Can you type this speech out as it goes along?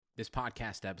This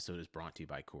podcast episode is brought to you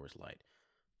by Coors Light.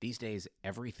 These days,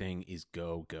 everything is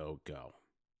go, go, go.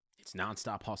 It's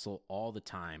nonstop hustle all the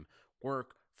time.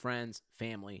 Work, friends,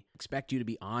 family expect you to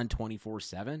be on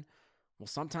 24/7. Well,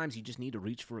 sometimes you just need to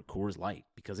reach for a Coors Light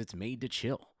because it's made to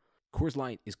chill. Coors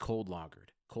Light is cold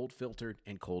lagered, cold filtered,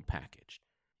 and cold packaged.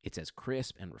 It's as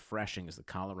crisp and refreshing as the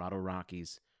Colorado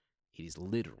Rockies. It is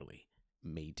literally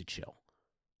made to chill.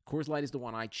 Coors Light is the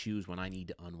one I choose when I need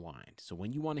to unwind. So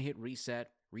when you want to hit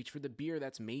reset, reach for the beer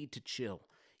that's made to chill.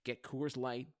 Get Coors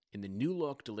Light in the new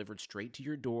look delivered straight to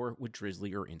your door with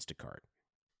Drizzly or Instacart.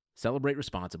 Celebrate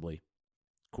responsibly.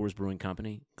 Coors Brewing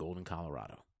Company, Golden,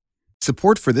 Colorado.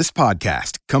 Support for this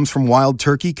podcast comes from Wild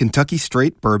Turkey Kentucky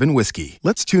Straight Bourbon Whiskey.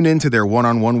 Let's tune in to their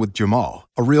one-on-one with Jamal,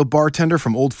 a real bartender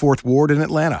from Old Fourth Ward in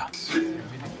Atlanta.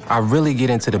 I really get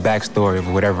into the backstory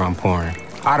of whatever I'm pouring,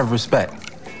 out of respect.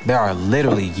 There are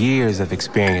literally years of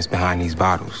experience behind these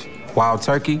bottles. Wild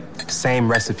Turkey, same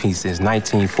recipe since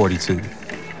 1942.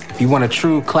 If you want a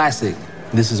true classic,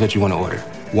 this is what you want to order.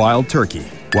 Wild Turkey.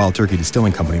 Wild Turkey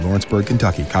Distilling Company, Lawrenceburg,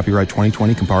 Kentucky. Copyright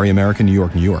 2020, Campari American, New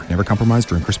York, New York. Never compromise,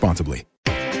 drink responsibly.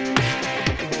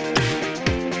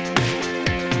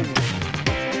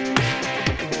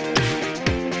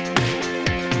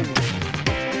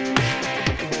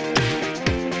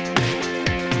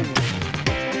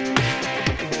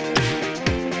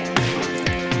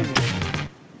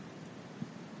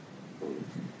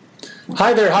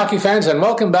 Hi there, hockey fans, and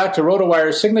welcome back to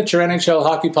RotoWire's signature NHL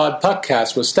Hockey Pod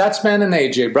podcast with Statsman and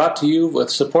AJ, brought to you with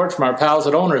support from our pals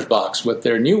at Owner's Box with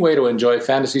their new way to enjoy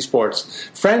fantasy sports.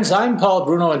 Friends, I'm Paul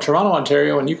Bruno in Toronto,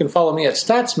 Ontario, and you can follow me at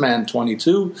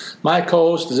Statsman22. My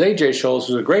co-host is AJ Scholes,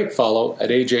 who's a great follow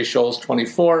at AJ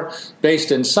Scholes24,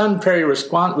 based in Sun Prairie,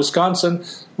 Wisconsin,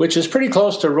 which is pretty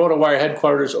close to RotoWire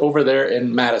headquarters over there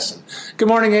in Madison. Good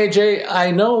morning, AJ.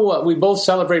 I know we both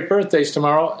celebrate birthdays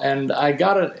tomorrow, and I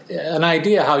got an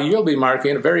idea how you'll be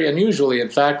marking it, very unusually, in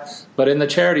fact, but in the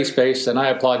charity space, and I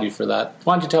applaud you for that.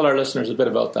 Why don't you tell our listeners a bit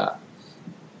about that?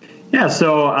 Yeah,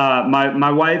 so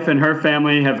my wife and her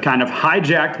family have kind of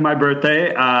hijacked my birthday.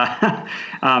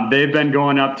 They've been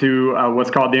going up to what's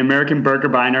called the American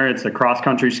Birkebeiner. It's a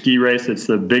cross-country ski race. It's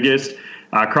the biggest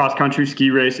cross-country ski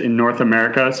race in North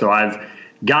America, so I've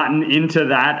gotten into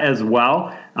that as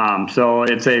well. So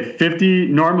it's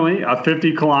normally a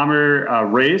 50-kilometer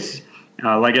race.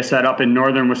 Like I said, up in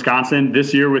northern Wisconsin.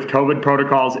 This year with COVID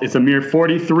protocols, it's a mere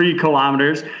 43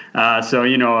 kilometers. So,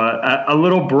 a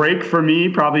little break for me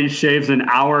probably shaves an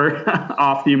hour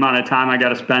off the amount of time I got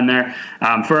to spend there.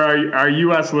 For our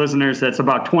U.S. listeners, that's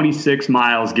about 26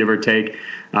 miles, give or take.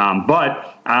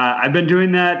 But I've been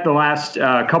doing that the last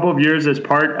couple of years as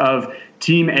part of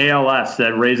Team ALS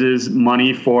that raises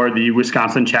money for the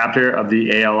Wisconsin chapter of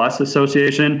the ALS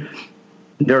Association.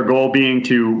 Their goal being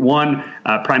to, one,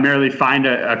 primarily find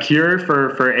a cure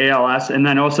for ALS, and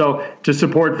then also to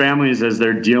support families as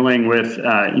they're dealing with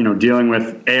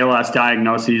ALS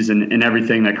diagnoses and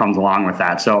everything that comes along with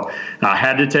that. So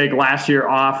had to take last year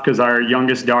off because our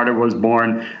youngest daughter was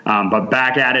born, but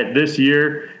back at it this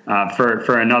year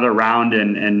for another round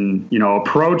and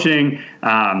approaching.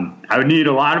 I would need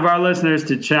a lot of our listeners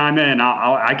to chime in.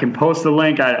 I can post the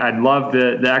link. I'd love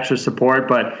the extra support,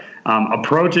 but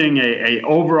approaching a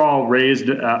overall raised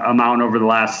amount over the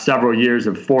last several years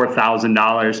of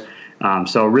 $4,000.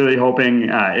 So really hoping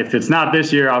if it's not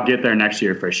this year, I'll get there next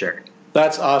year for sure.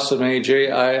 That's awesome,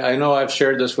 AJ. I know I've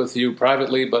shared this with you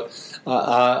privately, but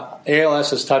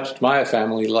ALS has touched my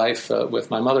family life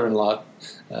with my mother-in-law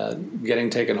getting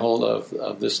taken hold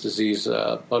of this disease.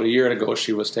 About a year ago,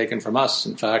 she was taken from us.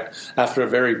 In fact, after a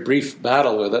very brief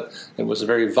battle with it, it was a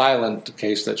very violent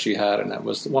case that she had, and that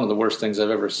was one of the worst things I've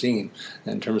ever seen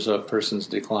in terms of a person's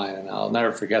decline, and I'll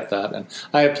never forget that. And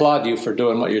I applaud you for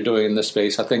doing what you're doing in this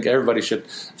space. I think everybody should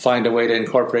find a way to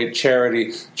incorporate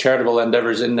charitable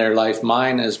endeavors in their life.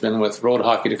 Mine has been with Road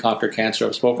Hockey to Conquer Cancer.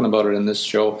 I've spoken about it in this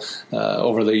show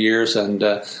over the years, and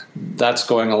that's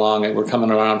going along. We're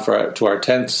coming around to our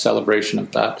 10th celebration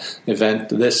of that event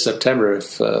this September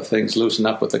if things loosen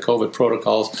up with the COVID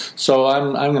protocols. So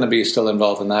I'm going to be still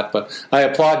involved in that. But I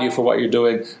applaud you for what you're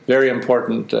doing. Very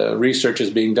important research is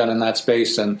being done in that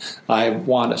space, and I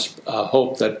want to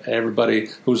hope that everybody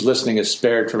who's listening is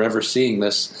spared from ever seeing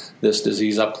this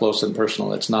disease up close and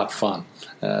personal. It's not fun.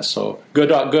 So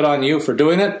good on you for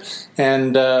doing it.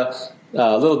 And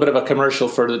a little bit of a commercial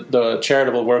for the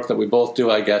charitable work that we both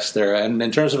do, I guess, there. And in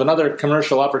terms of another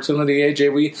commercial opportunity,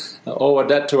 AJ, we owe a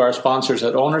debt to our sponsors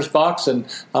at Owner's Box, and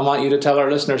I want you to tell our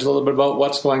listeners a little bit about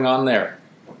what's going on there.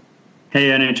 Hey,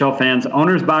 NHL fans,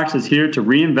 Owner's Box is here to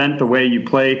reinvent the way you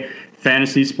play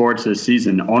fantasy sports this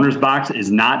season. Owner's Box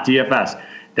is not DFS.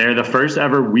 They're the first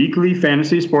ever weekly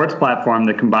fantasy sports platform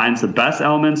that combines the best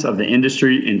elements of the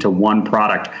industry into one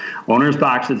product. Owner's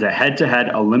Box is a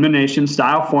head-to-head elimination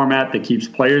style format that keeps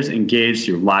players engaged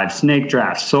through live snake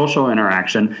drafts, social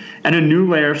interaction, and a new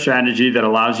layer of strategy that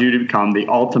allows you to become the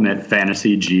ultimate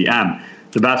fantasy GM.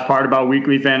 The best part about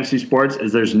weekly fantasy sports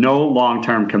is there's no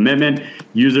long-term commitment.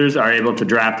 Users are able to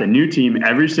draft a new team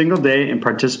every single day and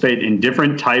participate in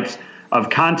different types of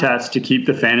contests to keep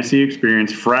the fantasy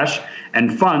experience fresh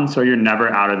and fun so you're never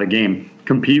out of the game.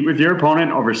 Compete with your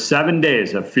opponent over 7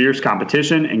 days of fierce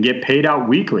competition and get paid out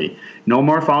weekly. No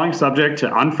more falling subject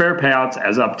to unfair payouts,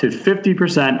 as up to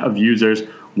 50% of users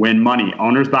win money.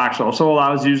 Owner's Box also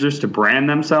allows users to brand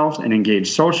themselves and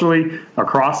engage socially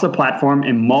across the platform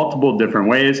in multiple different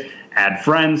ways. Add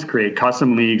friends, create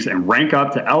custom leagues, and rank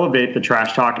up to elevate the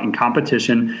trash talk and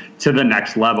competition to the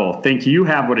next level. Think you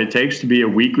have what it takes to be a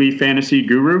weekly fantasy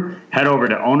guru? Head over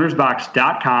to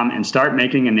ownersbox.com and start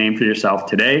making a name for yourself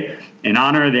today. In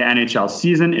honor of the NHL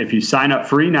season, if you sign up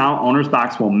free now, Owner's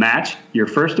Box will match your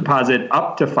first deposit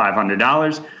up to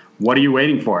 $500. What are you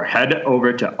waiting for? Head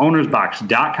over to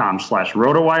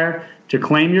ownersbox.com/RotoWire to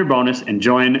claim your bonus and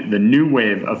join the new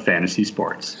wave of fantasy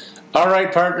sports. All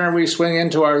right, partner, we swing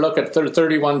into our look at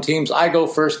 31 teams. I go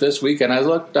first this week, and I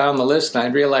looked down the list, and I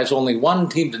realized only one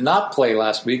team did not play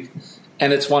last week,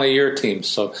 and it's one of your teams.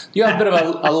 So you have a bit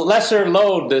of a lesser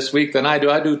load this week than I do.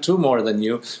 I do 2 more than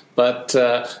you, but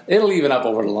it'll even up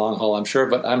over the long haul, I'm sure.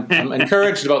 But I'm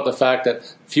encouraged about the fact that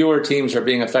fewer teams are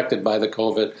being affected by the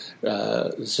COVID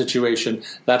situation.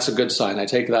 That's a good sign. I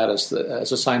take that as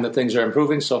a sign that things are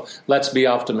improving. So let's be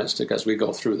optimistic as we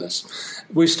go through this.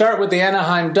 We start with the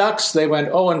Anaheim Ducks. They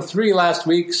went 0-3 last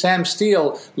week. Sam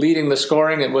Steele leading the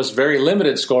scoring. It was very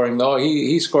limited scoring, though.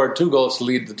 He scored 2 goals to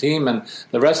lead the team, and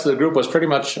the rest of the group was pretty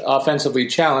much offensively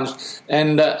challenged.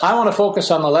 And I want to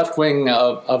focus on the left wing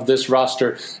of this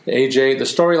roster, AJ. The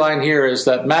storyline here is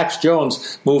that Max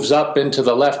Jones moves up into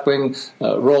the left wing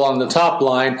role on the top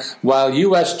line, while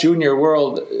U.S. Junior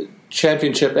World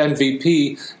Championship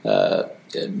MVP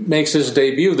makes his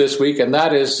debut this week, and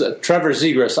that is Trevor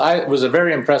Zegras. I was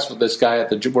very impressed with this guy at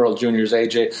the World Juniors,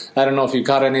 AJ. I don't know if you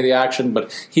caught any of the action,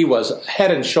 but he was head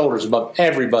and shoulders above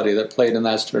everybody that played in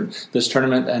this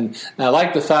tournament, and I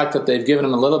like the fact that they've given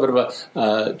him a little bit of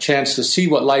a chance to see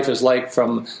what life is like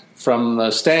from the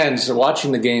stands,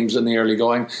 watching the games in the early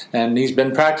going, and he's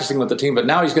been practicing with the team, but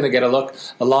now he's going to get a look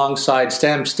alongside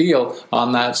Sam Steele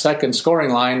on that second scoring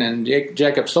line and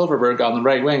Jacob Silfverberg on the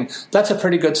right wing. That's a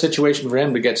pretty good situation for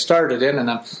him to get started in,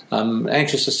 and I'm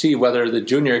anxious to see whether the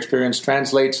junior experience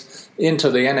translates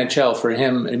into the NHL for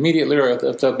him immediately, or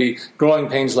if there'll be growing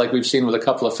pains like we've seen with a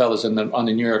couple of fellas on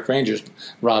the New York Rangers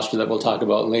roster that we'll talk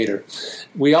about later.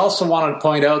 We also want to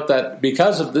point out that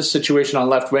because of this situation on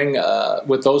left wing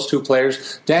with those 2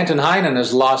 players, Danton Heinen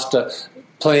has lost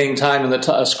playing time in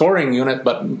the scoring unit,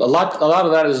 but a lot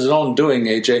of that is his own doing,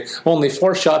 AJ. Only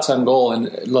 4 shots on goal in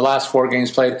the last 4 games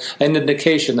played, an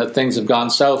indication that things have gone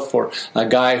south for a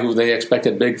guy who they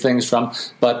expected big things from.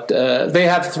 But they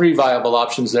have 3 viable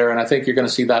options there, and I think you're going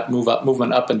to see that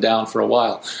movement up and down for a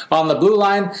while. On the blue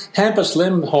line, Hampus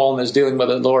Lindholm is dealing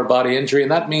with a lower body injury,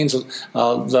 and that means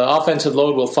the offensive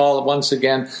load will fall once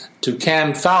again to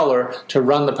Cam Fowler to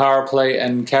run the power play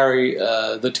and carry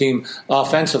the team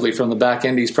offensively from the back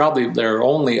end. He's probably their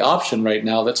only option right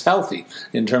now that's healthy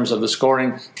in terms of the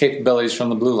scoring capabilities from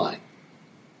the blue line.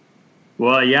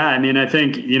 Well, yeah, I mean, I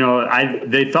think,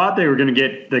 they thought they were going to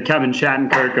get the Kevin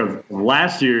Shattenkirk of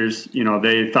last year's,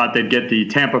 they thought they'd get the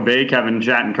Tampa Bay Kevin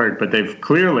Shattenkirk, but they've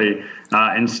clearly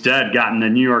instead gotten the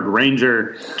New York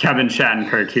Ranger Kevin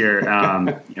Shattenkirk here.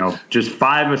 Just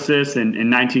 5 assists in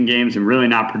 19 games and really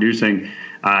not producing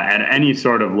at any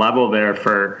sort of level there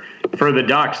for the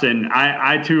Ducks. And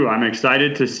I too, I'm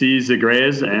excited to see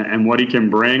Zegras and what he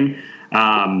can bring.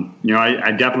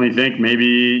 I definitely think maybe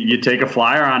you take a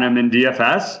flyer on him in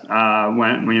DFS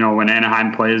when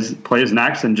Anaheim plays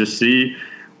next, and just see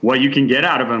what you can get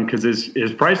out of him, because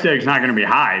his price tag is not going to be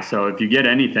high. So if you get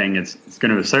anything, it's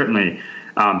going to certainly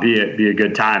be a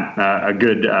good time, a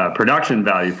good production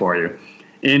value for you.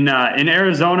 In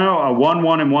Arizona, a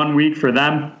 1-1 week for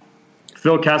them.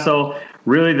 Phil Kessel,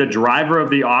 really the driver of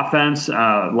the offense.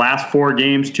 Last 4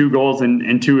 games, 2 goals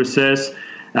and 2 assists.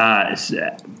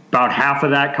 About half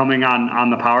of that coming on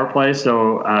the power play,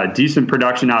 so decent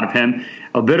production out of him.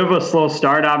 A bit of a slow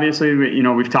start, obviously.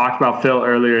 We've talked about Phil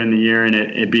earlier in the year and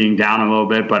it being down a little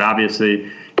bit, but obviously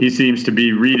he seems to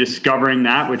be rediscovering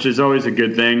that, which is always a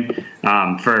good thing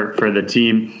for the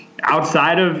team.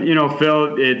 Outside of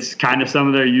Phil, it's kind of some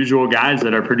of their usual guys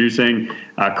that are producing.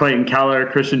 Clayton Keller,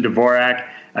 Christian Dvorak.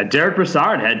 Derek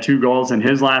Brassard had 2 goals in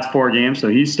his last 4 games, so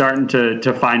he's starting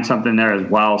to find something there as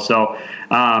well. So,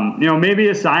 maybe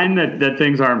a sign that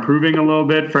things are improving a little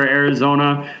bit for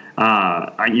Arizona.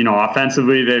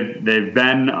 Offensively, they've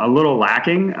been a little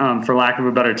lacking, for lack of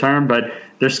a better term, but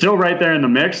they're still right there in the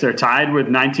mix. They're tied with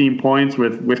 19 points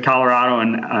with Colorado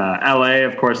and LA.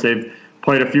 Of course, they've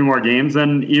played a few more games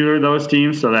than either of those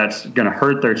teams, so that's going to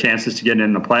hurt their chances to get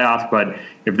in the playoffs. But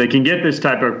if they can get this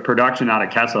type of production out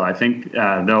of Kessel, I think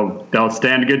they'll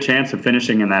stand a good chance of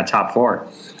finishing in that top 4.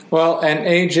 Well, and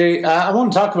AJ, I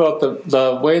want to talk about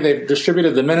the way they've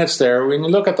distributed the minutes there. When you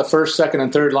look at the first, second,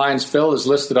 and third lines, Phil is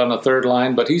listed on the third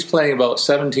line, but he's playing about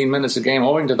 17 minutes a game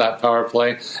owing to that power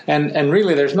play. And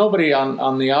really, there's nobody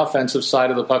on the offensive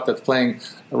side of the puck that's playing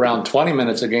around 20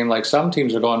 minutes a game. Like some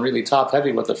teams are going really top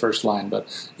heavy with the first line, but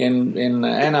in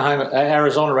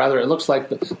Arizona, it looks like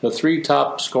the 3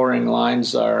 top scoring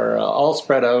lines are all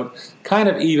spread out kind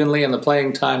of evenly, and the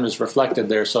playing time is reflected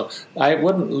there. So I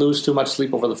wouldn't lose too much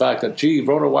sleep over the fact that,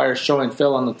 RotoWire is showing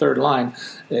Phil on the third line.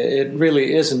 It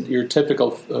really isn't your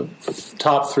typical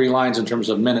top 3 lines in terms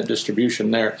of minute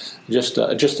distribution there. Just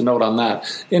a note on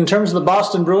that. In terms of the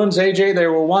Boston Bruins, AJ, they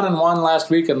were 1-1 last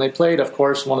week, and they played, of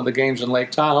course, one of the games in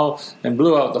Lake Tahoe and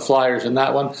blew out the Flyers in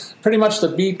that one. Pretty much the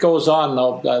beat goes on,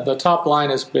 though. The top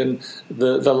line has been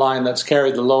the line that's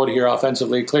carried the load here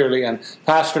offensively, clearly, and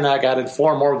Pasternak added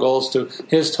 4 more goals to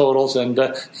his totals, and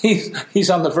he's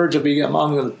on the verge of being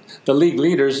among the league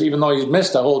leaders, even though he's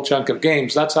missed a whole chunk of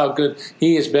games. That's how good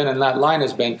he has been and that line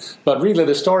has been. But really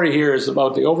the story here is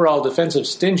about the overall defensive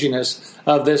stinginess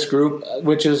of this group,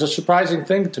 which is a surprising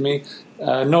thing to me,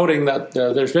 noting that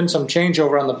there's been some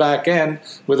changeover on the back end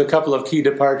with a couple of key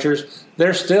departures.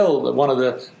 They're still one of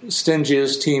the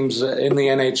stingiest teams in the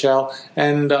NHL,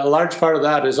 and a large part of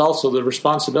that is also the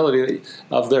responsibility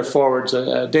of their forwards.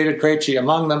 David Krejci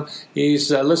among them. He's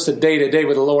listed day-to-day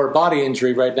with a lower body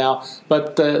injury right now,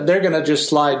 but they're going to just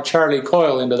slide Charlie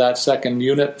Coyle into that second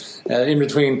unit in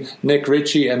between Nick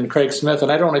Ritchie and Craig Smith,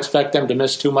 and I don't expect them to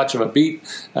miss too much of a beat.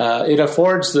 It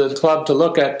affords the club to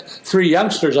look at 3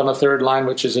 youngsters on the third line,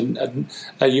 which is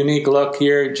a unique look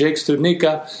here. Jack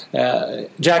Studnicka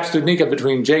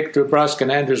between Jake DeBrusk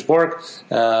and Anders Bork.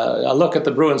 A look at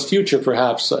the Bruins' future,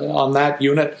 perhaps, on that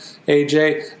unit.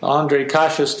 AJ, Andre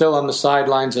Kasha still on the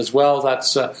sidelines as well.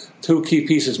 That's 2 key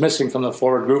pieces missing from the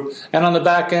forward group. And on the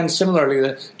back end,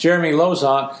 similarly, Jeremy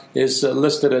Lauzon is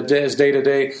listed as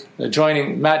day-to-day,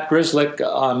 joining Matt Grzelcyk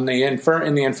in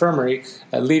the infirmary,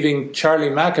 leaving Charlie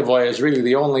McAvoy as really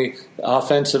the only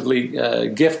offensively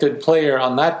gifted player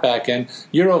on that back end.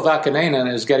 Urho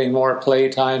Vakanainen is getting more play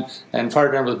time and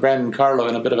partnered with Brandon Carlo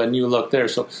in a bit of a new look there.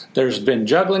 So there's been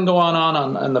juggling going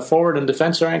on the forward and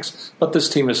defense ranks, but this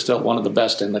team is still one of the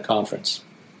best in the conference.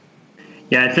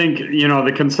 Yeah, I think,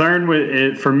 the concern with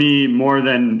it for me, more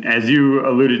than, as you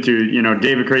alluded to,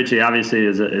 David Krejci obviously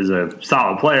is a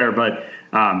solid player, but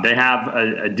they have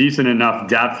a decent enough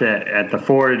depth at the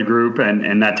forward group,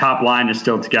 and that top line is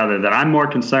still together, that I'm more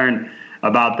concerned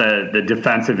about the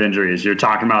defensive injuries. You're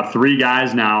talking about 3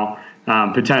 guys now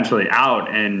potentially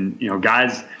out, and,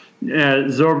 guys,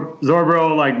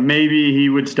 Zorbro, like, maybe he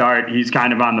would start. He's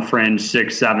kind of on the fringe,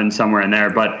 6, 7, somewhere in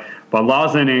there, but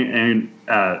Lawson and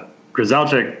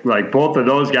Grzelcyk, like, both of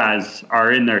those guys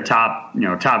are in their top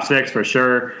 6 for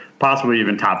sure, possibly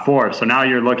even top 4. So now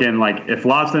you're looking like, if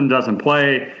Lawson doesn't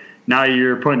play, now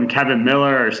you're putting Kevin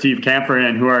Miller or Steve Kampfer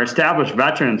in, who are established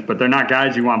veterans, but they're not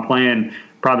guys you want playing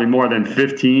probably more than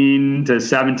 15 to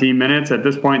 17 minutes at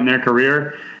this point in their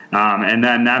career. And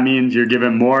then that means you're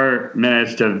giving more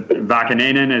minutes to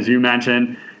Vakanainen, as you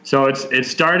mentioned. So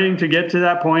it's starting to get to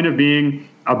that point of being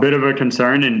a bit of a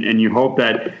concern, and you hope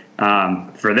that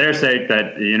for their sake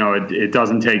that it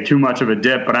doesn't take too much of a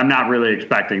dip, but I'm not really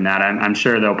expecting that. I'm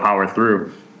sure they'll power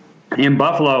through. In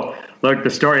Buffalo, look, the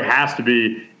story has to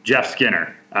be Jeff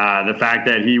Skinner. The fact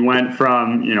that he went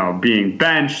from being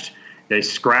benched, they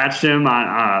scratched him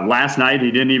on last night. He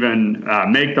didn't even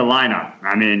make the lineup.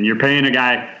 I mean, you're paying a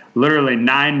guy literally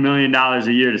 $9 million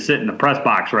a year to sit in the press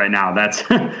box right now.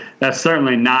 That's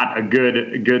certainly not a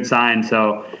good sign.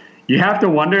 So you have to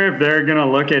wonder if they're going to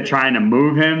look at trying to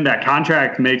move him. That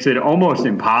contract makes it almost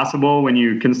impossible when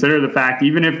you consider the fact,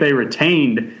 even if they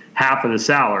retained half of the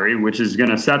salary, which is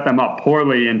going to set them up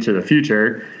poorly into the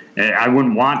future. I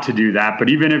wouldn't want to do that. But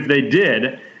even if they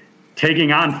did,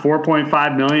 taking on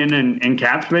 $4.5 million in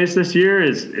cap space this year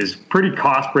is pretty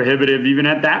cost prohibitive even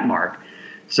at that mark.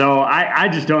 So I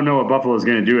just don't know what Buffalo is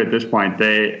going to do at this point.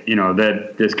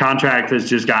 That this contract has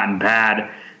just gotten bad.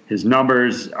 His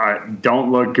numbers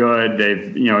don't look good.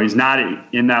 He's not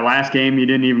in that last game. He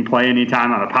didn't even play any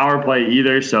time on the power play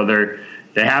either. So they're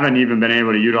they haven't even been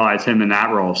able to utilize him in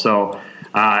that role. So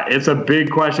it's a big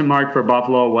question mark for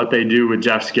Buffalo, what they do with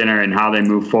Jeff Skinner and how they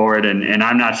move forward. And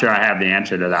I'm not sure I have the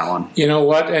answer to that one. You know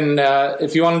what? And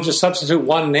if you want to just substitute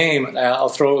one name, I'll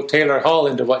throw Taylor Hall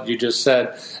into what you just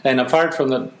said. And apart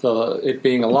from it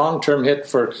being a long-term hit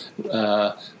for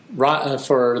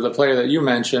the player that you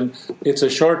mentioned, it's a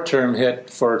short-term hit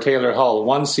for Taylor Hall.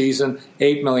 1 season,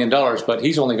 $8 million, but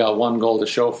he's only got 1 goal to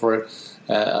show for it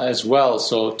as well.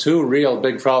 So 2 real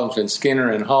big problems in Skinner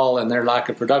and Hall and their lack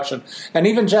of production. And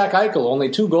even Jack Eichel, only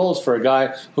 2 goals for a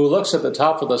guy who looks at the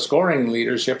top of the scoring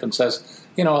leadership and says,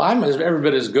 you know, I'm every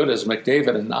bit as good as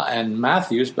McDavid and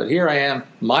Matthews, but here I am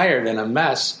mired in a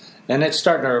mess. And it's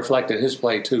starting to reflect in his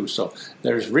play too. So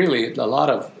there's really a lot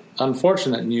of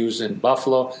unfortunate news in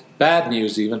Buffalo, bad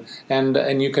news even,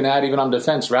 and you can add even on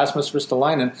defense, Rasmus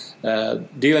Ristolainen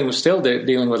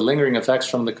dealing with lingering effects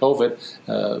from the COVID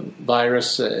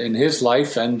virus in his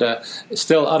life, and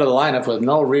still out of the lineup with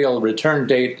no real return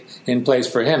date in place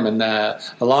for him. And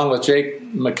along with Jake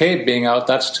McCabe being out,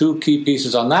 that's 2 key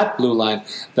pieces on that blue line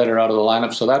that are out of the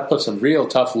lineup. So that puts a real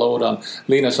tough load on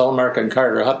Linus Ullmark and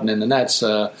Carter Hutton in the nets.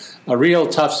 A real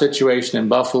tough situation in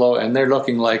Buffalo, and they're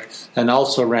looking like an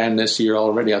also-ran this year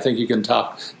already. I think you can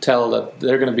tell that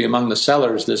they're going to be among the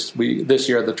sellers this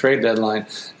year at the trade deadline,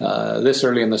 this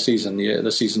early in the season.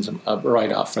 The season's a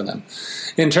write-off for them.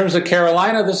 In terms of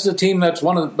Carolina, this is a team that's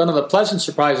one of the pleasant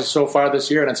surprises so far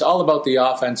this year, and it's all about the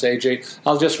offense, AJ.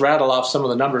 I'll just rattle off some of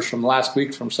the numbers from last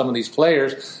week from some of these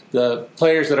players. The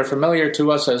players that are familiar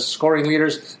to us as scoring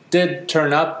leaders did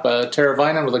turn up.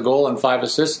 Teravainen with a goal and 5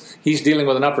 assists. He's dealing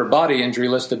with an upper body injury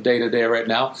listed day-to-day right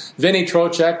now. Vinny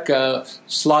Trocheck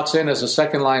slots in as a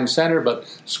second-line center, but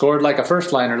scored like a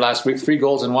first-liner last week, 3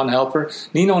 goals and 1 helper.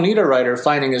 Nino Niederreiter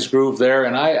finding his groove there,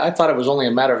 and I thought it was only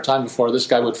a matter of time before this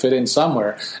guy would fit in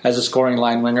somewhere as a scoring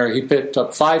line winger. He picked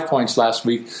up 5 points last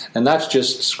week, and that's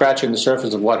just scratching the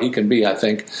surface of what he can be, I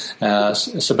think.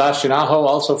 Sebastian Aho,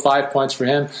 also 5 points for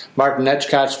him. Martin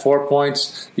Necas, 4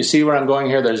 points. You see where I'm going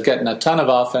here? There's getting a ton of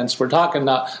offense. We're talking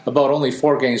about only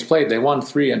 4 games played. They won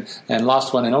 3 and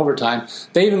lost 1 in overtime.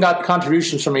 They even got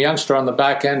contributions from a youngster on the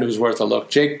back end who's worth a look.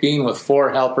 Jake Bean with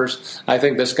 4 helpers. I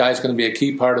think this guy's going to be a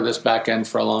key part of this back end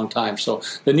for a long time. So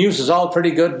the news is all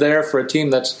pretty good there for a team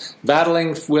that's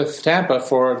battling with Tampa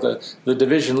for the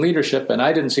division leadership, and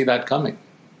I didn't see that coming.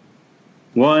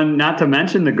 Well, and not to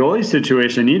mention the goalie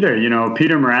situation either. You know,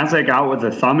 Peter Mrazek out with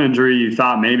a thumb injury. You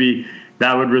thought maybe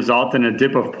that would result in a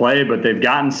dip of play, but they've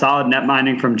gotten solid net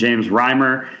minding from James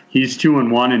Reimer. He's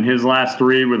 2-1 in his last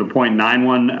 3 with a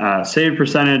 .91 save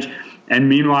percentage. And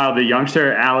meanwhile, the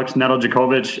youngster Alex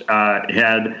Nedeljkovic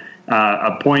had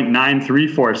a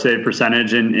 .934 save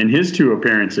percentage in his 2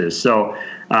 appearances. So,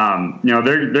 you know,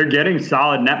 they're getting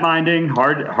solid net minding.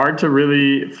 Hard to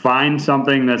really find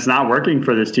something that's not working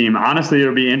for this team. Honestly,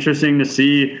 it'll be interesting to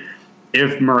see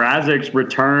if Mrazek's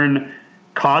return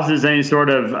causes any sort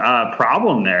of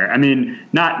problem there. I mean,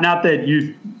 not that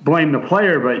you blame the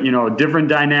player, but, you know, different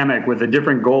dynamic with a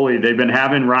different goalie. They've been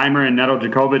having Reimer and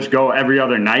Nedeljkovic go every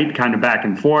other night, kind of back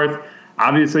and forth.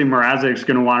 Obviously, Mrazek's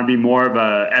going to want to be more of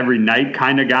a every night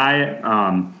kind of guy.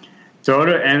 And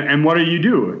what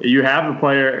do? You have a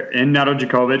player in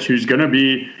Nedeljkovic who's going to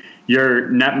be your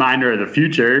netminder of the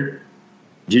future.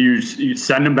 Do you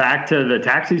send him back to the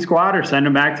taxi squad or send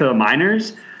him back to the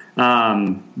minors?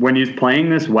 When he's playing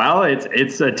this well,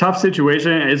 it's a tough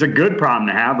situation. It's a good problem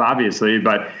to have, obviously,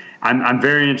 but I'm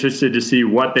very interested to see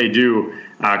what they do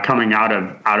coming out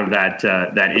of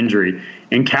that injury.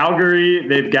 In Calgary,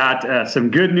 they've got some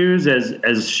good news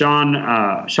as Sean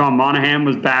Monahan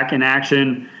was back in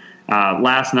action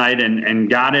last night and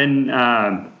got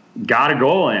a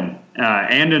goal in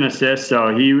and an assist.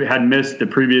 So he had missed the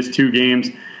previous 2 games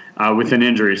with an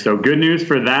injury. So good news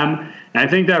for them. And I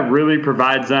think that really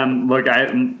provides them. Look,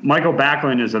 Michael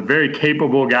Backlund is a very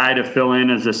capable guy to fill in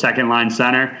as a second-line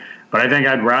center, but I think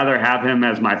I'd rather have him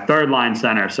as my third-line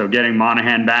center. So getting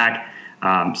Monahan back.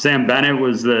 Sam Bennett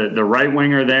was the right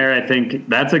winger there. I think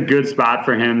that's a good spot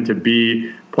for him to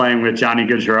be playing with Johnny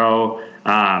Gaudreau.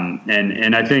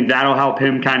 And I think that'll help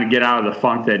him kind of get out of the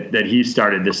funk that he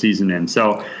started the season in.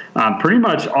 So pretty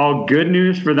much all good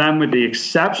news for them with the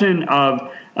exception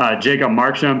of Jacob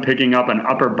Markstrom picking up an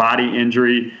upper body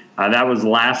injury. That was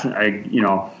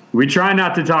we try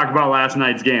not to talk about last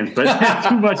night's games, but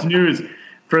too much news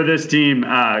for this team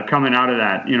coming out of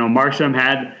that. You know, Markstrom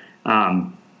had,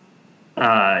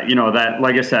 that,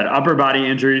 like I said, upper body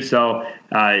injury. So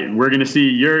we're going to see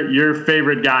your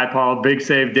favorite guy, Paul, Big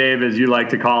Save Dave, as you like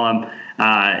to call him,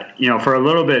 for a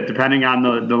little bit, depending on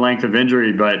the length of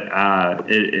injury. But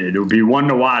it'll be one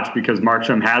to watch because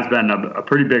Markstrom has been a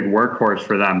pretty big workhorse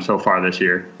for them so far this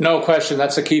year. No question.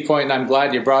 That's a key point, and I'm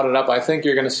glad you brought it up. I think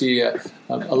you're going to see a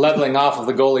leveling off of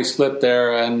the goalie split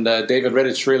there, and David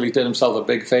Rittich really did himself a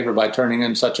big favor by turning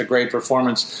in such a great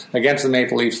performance against the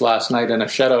Maple Leafs last night and a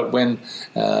shutout win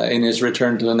in his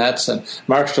return to the Nets. And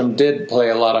Markstrom did play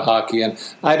a lot of hockey, and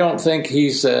I don't think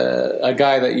he's a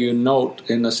guy that you note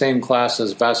in the same class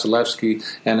as Vasilevsky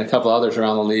and a couple others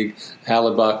around the league,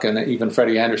 Halibut and even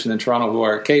Freddie Anderson in Toronto, who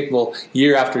are capable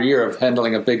year after year of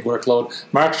handling a big workload.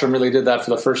 Markstrom really did that for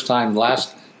the first time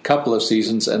last couple of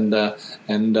seasons, and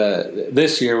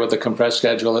this year with the compressed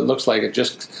schedule, it looks like it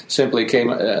just simply came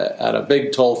at a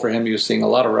big toll for him. He was seeing a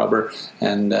lot of rubber,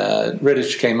 and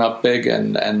Rittich came up big,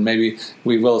 and maybe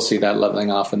we will see that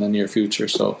leveling off in the near future.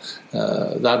 So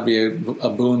that'd be a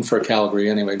boon for Calgary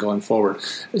anyway going forward.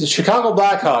 The Chicago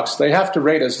Blackhawks, they have to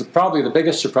rate as probably the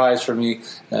biggest surprise for me,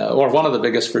 or one of the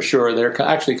biggest for sure. They're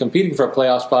actually competing for a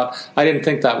playoff spot. I didn't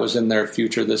think that was in their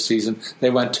future this season. They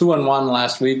went 2-1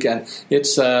 last week, and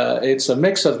it's a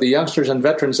mix of the youngsters and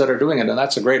veterans that are doing it, and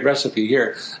that's a great recipe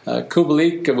here.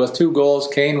 Kubalik with 2 goals,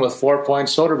 Kane with 4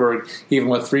 points, Soderberg even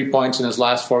with 3 points in his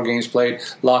last 4 games played,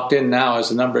 locked in now as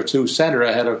the number 2 center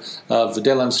ahead of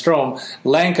Dylan Strome.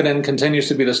 Lankinen continues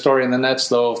to be the story in the Nets,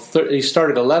 though. He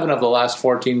started 11 of the last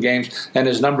 14 games, and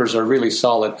his numbers are really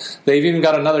solid. They've even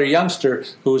got another youngster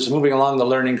who's moving along the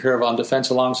learning curve on defense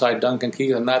alongside Duncan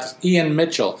Keith, and that's Ian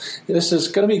Mitchell. This is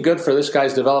going to be good for this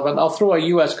guy's development. I'll throw a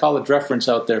U.S. college reference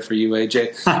out there for you,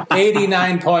 AJ.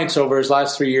 89 points over his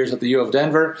last 3 years at the U of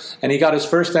Denver, and he got his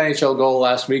first NHL goal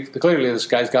last week. Clearly, this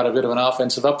guy's got a bit of an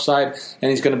offensive upside, and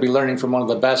he's going to be learning from one of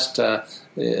the best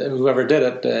whoever did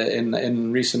it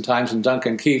in recent times, in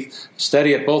Duncan Keith.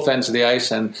 Steady at both ends of the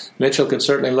ice, and Mitchell could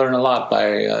certainly learn a lot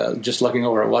by just looking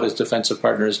over at what his defensive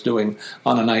partner is doing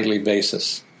on a nightly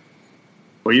basis.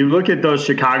 Well, you look at those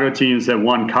Chicago teams that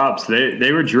won cups,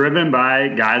 they were driven by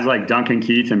guys like Duncan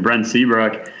Keith and Brent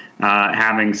Seabrook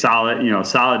having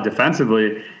solid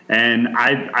defensively. And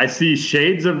I see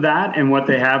shades of that in what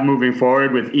they have moving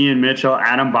forward with Ian Mitchell,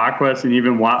 Adam Boqvist, and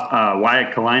even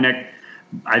Wyatt Kalynuk.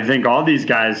 I think all these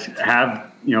guys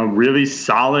have, really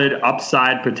solid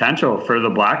upside potential for the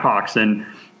Blackhawks. And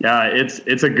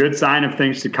it's a good sign of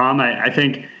things to come. I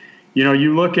think,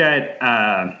 you look at,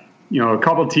 a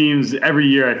couple teams every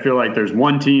year. I feel like there's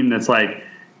one team that's like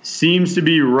seems to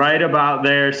be right about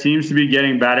there, seems to be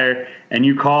getting better, and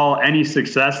you call any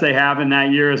success they have in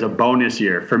that year as a bonus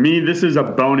year. For me, this is a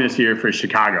bonus year for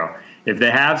Chicago. If they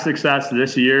have success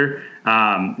this year,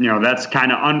 that's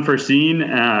kind of unforeseen,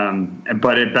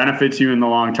 but it benefits you in the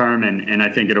long term, and I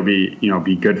think it'll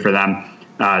be good for them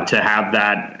to have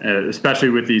that, especially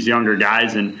with these younger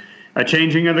guys and a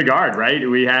changing of the guard. Right,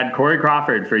 we had Corey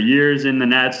Crawford for years in the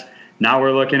Nets. Now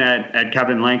we're looking at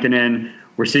Kevin Lankinen.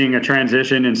 We're seeing a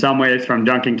transition in some ways from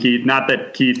Duncan Keith. Not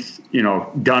that Keith's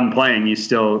done playing; he's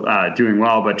still doing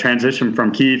well. But transition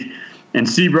from Keith and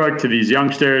Seabrook to these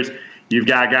youngsters. You've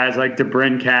got guys like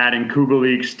DeBrincat and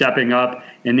Kubalik stepping up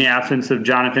in the absence of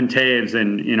Jonathan Taves,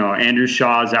 and Andrew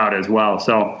Shaw's out as well.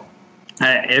 So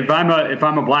if I'm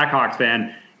a Blackhawks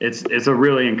fan, it's a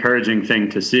really encouraging thing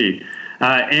to see.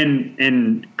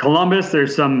 In Columbus,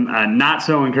 there's some not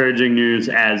so encouraging news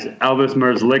as Elvis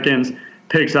Merzlikins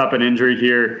picks up an injury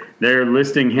here. They're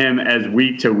listing him as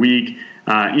week to week.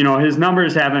 His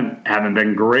numbers haven't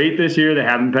been great this year. They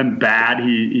haven't been bad.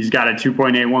 He's got a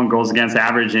 2.81 goals against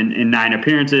average in 9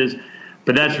 appearances,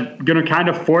 but that's going to kind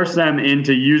of force them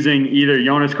into using either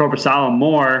Jonas Korpisalo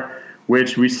more,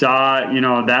 which we saw,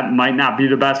 that might not be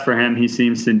the best for him. He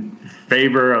seems to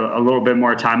favor a little bit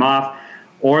more time off,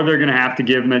 or they're going to have to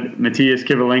give Matthias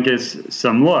Kivalinkis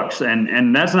some looks,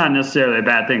 and that's not necessarily a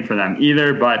bad thing for them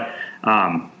either, but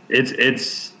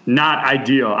it's not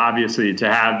ideal, obviously,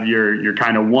 to have your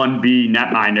kind of 1B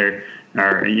netminder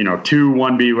or 2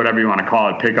 1B, whatever you want to call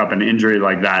it, pick up an injury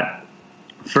like that.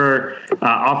 For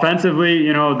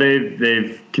offensively,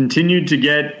 they've continued to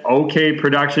get okay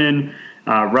production.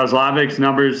 Roslovic's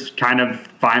numbers kind of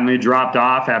finally dropped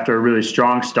off after a really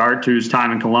strong start to his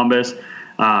time in Columbus,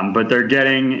 but they're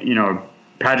getting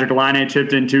Patrick Laine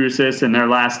chipped in 2 assists in their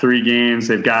last 3 games.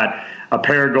 They've got a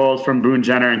pair of goals from Boone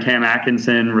Jenner and Cam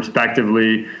Atkinson,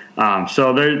 respectively.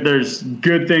 So there's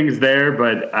good things there,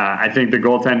 but I think the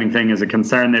goaltending thing is a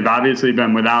concern. They've obviously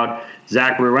been without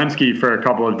Zach Werenski for a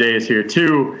couple of days here,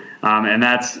 too. And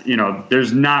that's,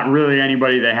 there's not really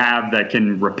anybody they have that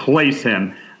can replace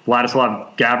him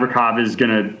Vladislav Gavrikov is going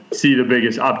to see the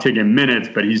biggest uptick in minutes,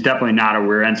 but he's definitely not a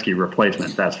Werenski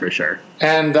replacement, that's for sure.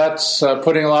 And that's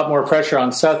putting a lot more pressure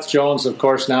on Seth Jones. Of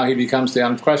course, now he becomes the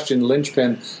unquestioned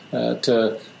linchpin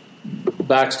to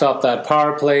backstop that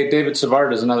power play. David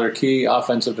Savard is another key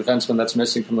offensive defenseman that's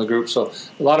missing from the group, so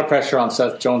a lot of pressure on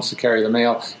Seth Jones to carry the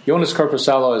mail. Jonas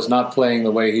Korpisalo is not playing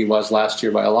the way he was last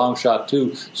year by a long shot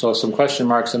too, so some question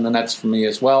marks in the nets for me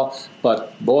as well.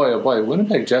 But boy, oh boy,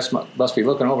 Winnipeg just must be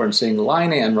looking over and seeing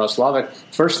Laine and Roslovic,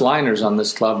 first liners on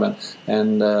this club,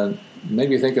 and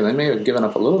maybe thinking they may have given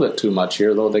up a little bit too much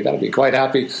here, though they got to be quite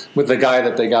happy with the guy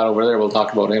that they got over there. We'll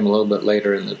talk about him a little bit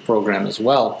later in the program as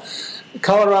well.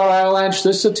 Colorado Avalanche,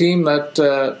 this is a team that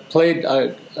played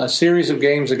a series of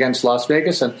games against Las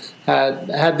Vegas and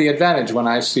had the advantage when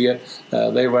I see it.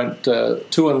 They went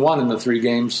 2-1 in the 3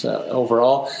 games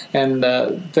overall, and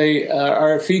they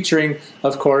are featuring,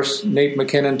 of course, Nate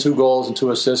McKinnon, 2 goals and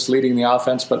 2 assists, leading the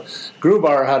offense. But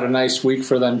Grubauer had a nice week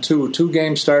for them too. 2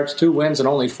 game starts, 2 wins, and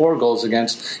only 4 goals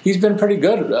against. He's been pretty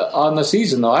good on the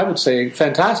season, though. I would say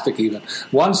fantastic even.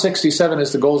 167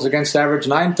 is the goals against average,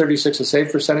 936 a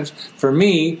save percentage. For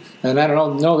me, and I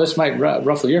don't know, this might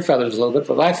ruffle your feathers a little bit,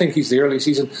 but I think he's the early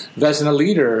season Vezina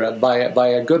leader by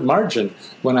a good margin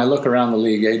when I look around the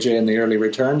league, AJ, in the early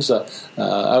returns.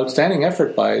 Outstanding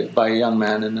effort by a young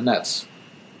man in the nets.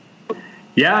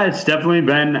 Yeah, it's definitely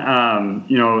been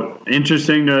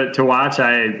interesting to watch.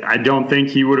 I don't think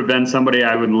he would have been somebody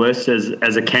I would list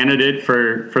as a candidate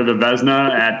for the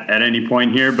Vezina at any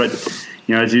point here. But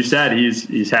as you said,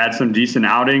 he's had some decent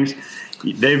outings.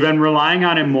 They've been relying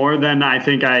on him more than I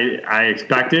think I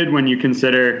expected. When you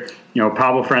consider,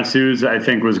 Pablo Francouz, I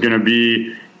think was going to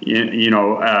be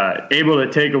able to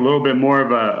take a little bit more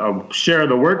of a share of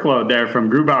the workload there from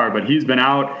Grubauer, but he's been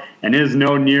out and is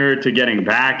no nearer to getting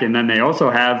back. And then they also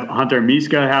have Hunter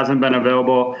Miska hasn't been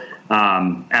available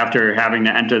after having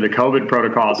to enter the COVID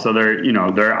protocol. So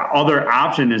their other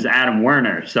option is Adam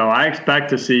Werner. So I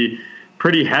expect to see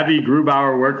pretty heavy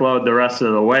Grubauer workload the rest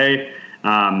of the way.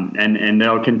 And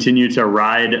they'll continue to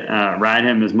ride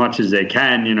him as much as they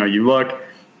can. You look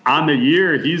on the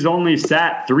year, he's only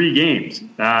sat 2 games.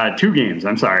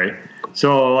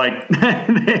 So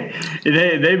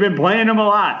they've been playing him a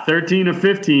lot, 13 of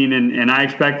 15, and I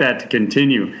expect that to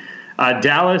continue.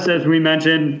 Dallas, as we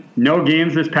mentioned, no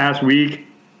games this past week,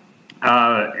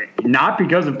 not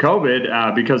because of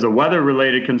COVID, because of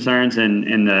weather-related concerns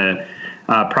and the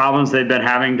problems they've been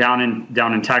having down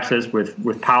in Texas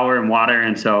with power and water.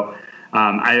 And so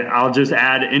I'll just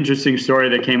add an interesting story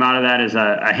that came out of that is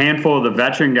a handful of the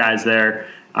veteran guys there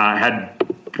had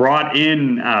brought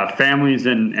in families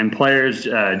and players.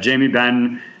 Jamie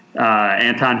Benn,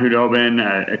 Anton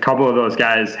Hudobin, a couple of those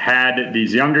guys had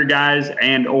these younger guys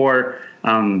and or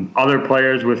other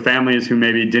players with families who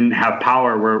maybe didn't have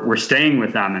power were staying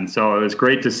with them. And so it was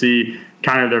great to see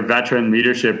kind of their veteran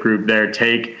leadership group there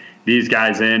take these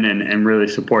guys in and really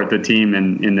support the team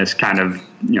in this kind of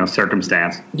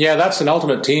circumstance. Yeah, that's an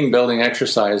ultimate team building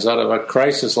exercise out of a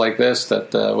crisis like this. That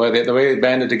the way they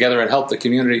banded together and helped the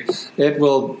community, it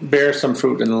will bear some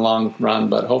fruit in the long run.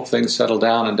 But hope things settle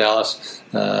down in Dallas.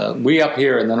 We up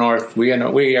here in the north, we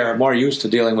are more used to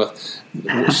dealing with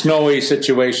snowy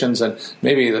situations, and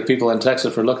maybe the people in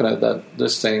Texas are looking at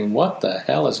this thing. What the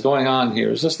hell is going on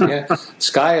here? Is this the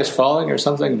sky is falling or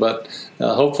something? But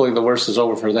hopefully the worst is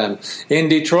over for them. In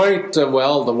Detroit, the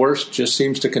worst just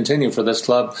seems to continue for this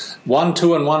club.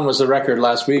 1-2-1 was the record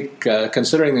last week.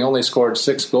 Considering they only scored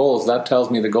 6 goals, that tells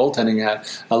me the goaltending had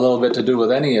a little bit to do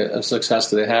with any success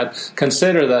that they had.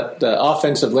 Consider that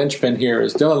offensive linchpin here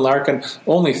is Dylan Larkin,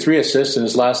 only 3 assists in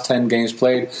his last 10 games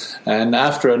played, and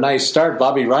after a nice start,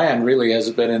 Bobby Ryan really has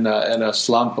been in a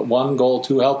slump. 1 goal,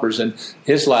 2 helpers in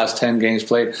his last 10 games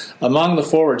played. Among the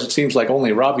forwards, it seems like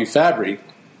only Robbie Fabry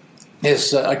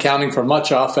is accounting for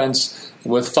much offense,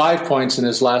 with 5 points in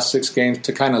his last 6 games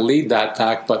to kind of lead that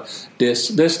pack. But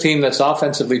this team that's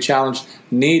offensively challenged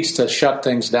needs to shut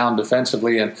things down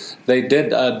defensively, and they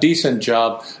did a decent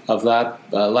job of that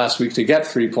last week to get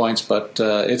 3 points, but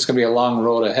it's going to be a long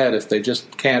road ahead if they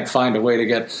just can't find a way to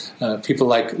get people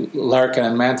like Larkin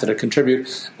and Mantha to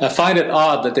contribute. I find it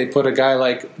odd that they put a guy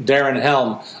like Darren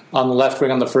Helm on the left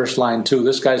wing on the first line too.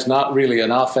 This guy's not really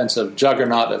an offensive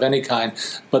juggernaut of any kind,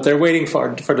 but they're waiting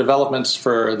for developments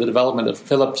for the development of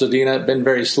Philip Zadina. Been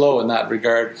very slow in that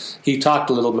regard. He talked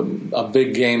a little bit a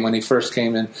big game when he first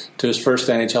came in to his first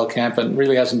NHL camp, and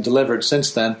really hasn't delivered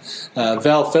since then.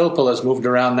 Val Filppula has moved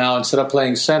around now. Instead of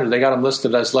playing center, they got him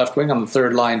listed as left wing on the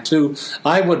third line too.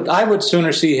 I would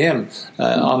sooner see him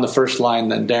on the first line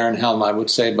than Darren Helm, I would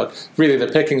say. But really, the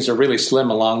pickings are really slim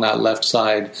along that left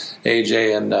side,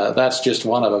 AJ, and that's just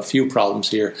one of a few problems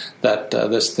here that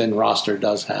this thin roster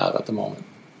does have at the moment.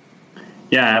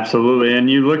 Yeah, absolutely. And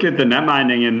you look at the net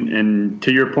minding, and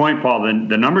to your point, Paul,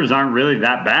 the numbers aren't really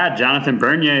that bad. Jonathan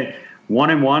Bernier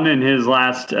 1-1 in his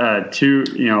last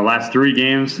three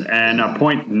games, and a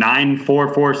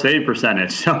 .944 save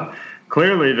percentage. So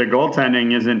clearly, the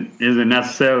goaltending isn't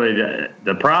necessarily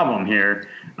the problem here.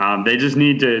 They just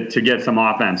need to get some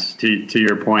offense. To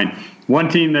your point, one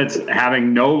team that's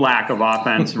having no lack of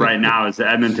offense right now is the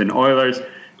Edmonton Oilers.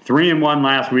 3-1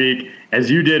 last week. As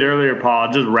you did earlier, Paul,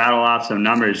 I'll just rattle off some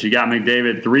numbers. You got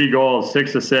McDavid, 3 goals,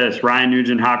 6 assists. Ryan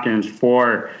Nugent-Hopkins,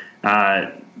 4.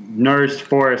 Nurse,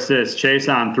 4 assists.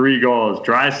 Chiasson, 3 goals.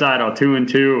 Draisaitl,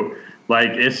 2-2. Like,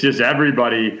 it's just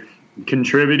everybody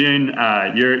contributing.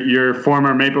 Your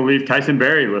former Maple Leaf Tyson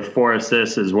Barrie with 4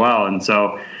 assists as well. And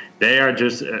so they are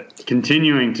just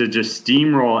continuing to just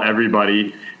steamroll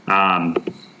everybody.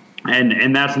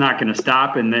 And that's not going to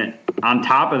stop. And then on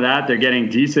top of that, they're getting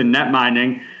decent net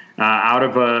minding out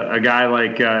of a guy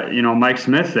like Mike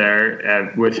Smith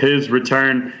there with his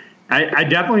return. I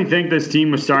definitely think this team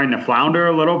was starting to flounder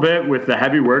a little bit with the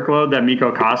heavy workload that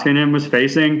Mikko Koskinen was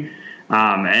facing,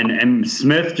 and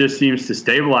Smith just seems to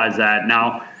stabilize that.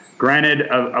 Now, granted,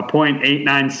 a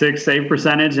 .896 save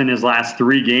percentage in his last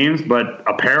 3 games, but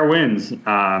a pair of wins.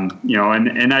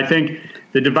 And I think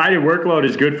the divided workload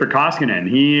is good for Koskinen.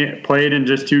 He played in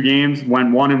just 2 games, went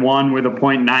 1-1 with a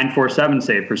 .947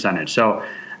 save percentage. So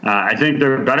I think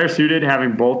they're better suited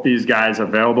having both these guys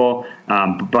available,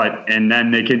 and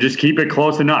then they can just keep it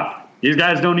close enough. These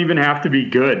guys don't even have to be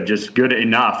good, just good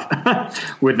enough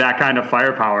with that kind of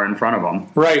firepower in front of them.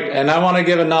 Right, and I want to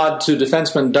give a nod to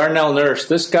defenseman Darnell Nurse.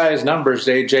 This guy's numbers,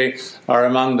 AJ, are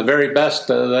among the very best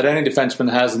that any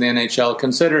defenseman has in the NHL.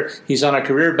 Consider he's on a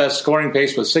career-best scoring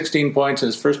pace with 16 points in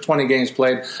his first 20 games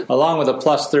played, along with a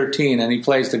plus 13, and he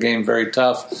plays the game very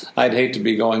tough. I'd hate to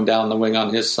be going down the wing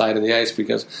on his side of the ice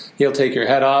because he'll take your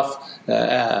head off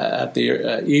at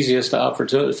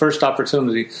the first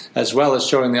opportunity, as well as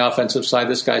showing the offensive side.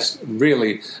 This guy's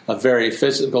really a very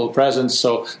physical presence,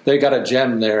 so they got a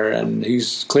gem there, and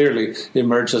he's clearly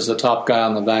emerged as the top guy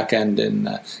on the back end in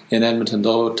Edmonton.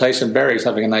 Though Tyson Barrie's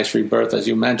having a nice rebirth, as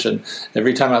you mentioned.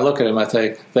 Every time I look at him, I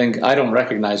think I don't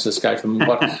recognize this guy from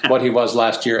what he was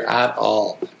last year at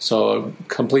all. So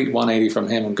complete 180 from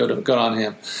him, and good on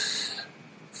him.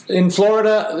 In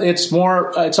Florida, it's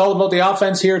all about the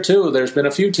offense here too. There's been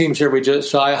a few teams here.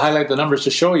 I highlight the numbers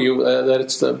to show you that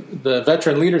it's the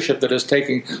veteran leadership that is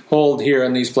taking hold here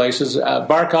in these places.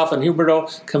 Barkov and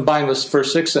Huberdeau combined for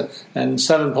 6 and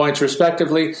 7 points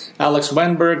respectively. Alex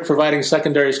Wenberg providing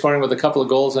secondary scoring with a couple of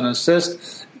goals and an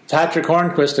assist. Patrick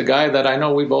Hornquist, a guy that I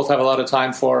know we both have a lot of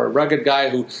time for, a rugged guy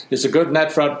who is a good net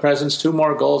front presence, 2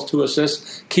 more goals, 2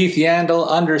 assists. Keith Yandel,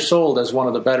 undersold as one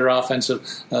of the better offensive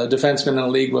defensemen in the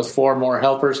league with 4 more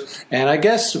helpers. And I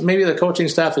guess maybe the coaching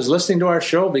staff is listening to our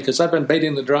show because I've been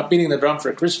beating the drum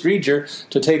for Chris Driedger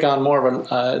to take on more of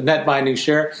a net binding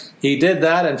share. He did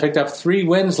that and picked up 3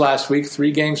 wins last week,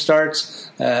 3 game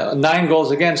starts, 9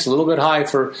 goals against, a little bit high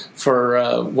for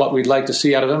what we'd like to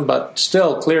see out of him, but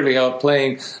still clearly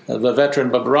outplaying the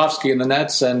veteran Bobrovsky in the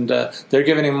nets, and they're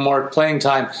giving him more playing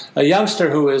time. A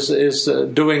youngster who is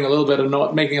doing a little bit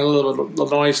of making a little bit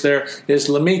of noise there is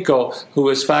Lemico, who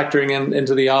is factoring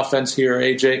into the offense here.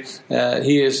 AJ,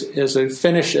 he is a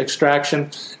Finnish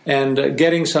extraction and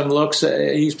getting some looks.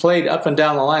 He's played up and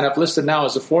down the lineup, listed now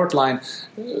as a 4th line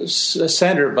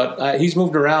center, but he's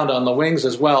moved around on the wings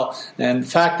as well and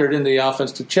factored in the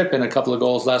offense to chip in a couple of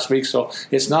goals last week. So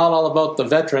it's not all about the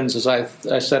veterans, as I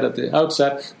said at the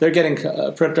outset. They're getting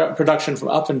production from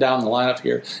up and down the lineup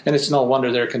here, and it's no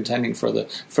wonder they're contending for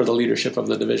the leadership of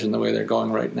the division the way they're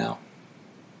going right now.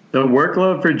 The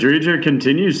workload for Driedger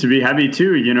continues to be heavy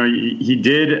too.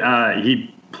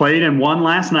 He played and won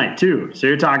last night too. So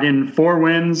you're talking 4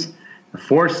 wins,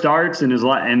 4 starts in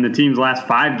the team's last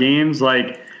 5 games.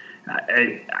 Like,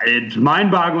 it's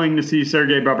mind-boggling to see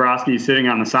Sergei Bobrovsky sitting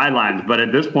on the sidelines, but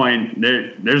at this point,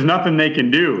 there's nothing they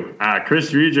can do.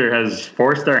 Chris Driedger has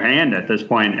forced their hand at this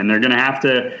point, and they're going to have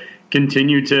to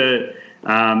continue to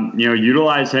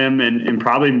utilize him in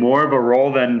probably more of a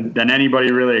role than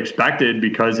anybody really expected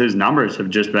because his numbers have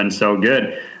just been so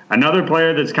good. Another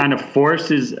player that's kind of forced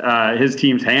his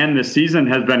team's hand this season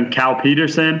has been Cal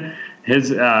Peterson.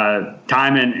 His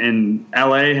time in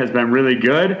LA has been really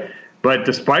good. But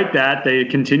despite that, they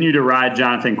continue to ride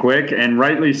Jonathan Quick, and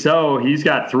rightly so. He's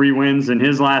got 3 wins in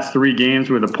his last 3 games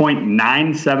with a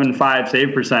 .975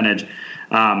 save percentage.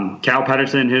 Cal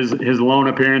Pedersen, his lone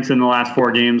appearance in the last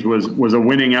 4 games was a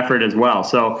winning effort as well.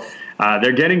 So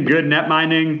they're getting good net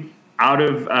minding out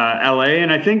of LA,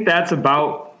 and I think that's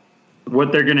about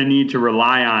what they're going to need to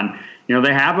rely on.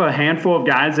 They have a handful of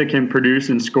guys that can produce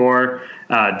and score.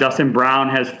 Dustin Brown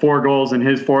has 4 goals in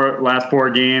his last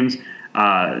 4 games.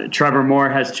 Trevor Moore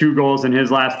has 2 goals in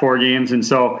his last 4 games, and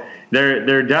so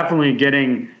they're definitely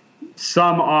getting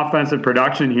some offensive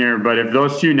production here. But if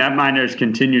those 2 netminders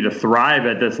continue to thrive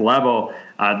at this level,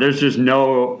 there's just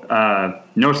no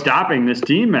stopping this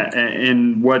team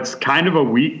in what's kind of a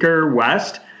weaker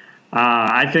West.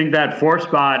 I think that 4th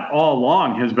spot all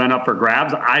along has been up for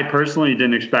grabs. I personally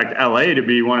didn't expect LA to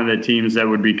be one of the teams that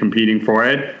would be competing for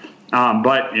it.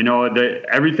 But,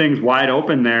 everything's wide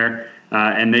open there,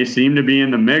 and they seem to be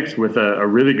in the mix with a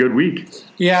really good week.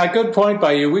 Yeah, good point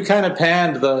by you. We kind of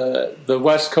panned the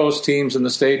West Coast teams in the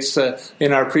States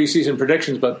in our preseason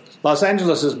predictions, but Los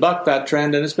Angeles has bucked that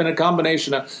trend, and it's been a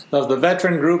combination of the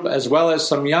veteran group as well as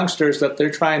some youngsters that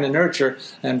they're trying to nurture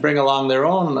and bring along their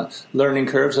own learning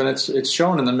curves, and it's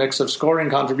shown in the mix of scoring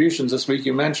contributions this week.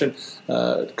 You mentioned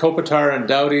Kopitar and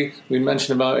Doughty. We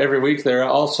mentioned about every week. They're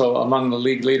also among the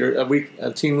league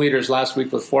team leaders last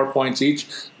week with 4 points each,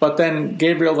 but then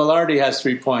Gabriel Velarde has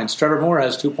 3 points. Trevor Moore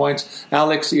has 2 points.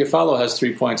 Alex Iafallo has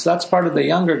 3 points. That's part of the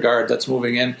younger guard that's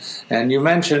moving in. And you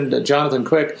mentioned Jonathan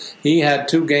Quick. He had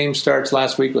 2 game starts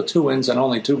last week with 2 wins and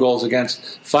only 2 goals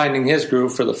against, finding his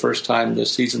groove for the first time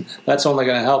this season. That's only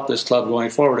going to help this club going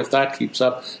forward if that keeps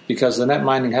up, because the net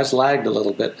minding has lagged a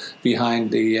little bit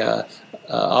behind the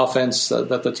offense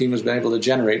that the team has been able to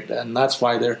generate, and that's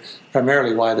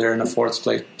primarily why they're in a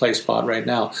 4th place spot right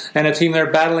now. And a team they're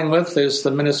battling with is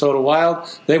the Minnesota Wild.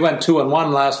 They went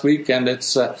 2-1 last week, and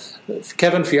it's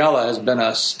Kevin Fiala has been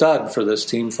a stud for this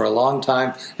team for a long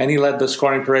time, and he led the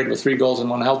scoring parade with 3 goals and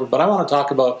 1 helper. But I want to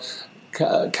talk about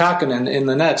Kakkonen in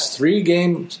the nets. 3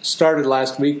 games started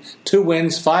last week, 2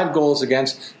 wins, 5 goals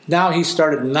against. Now he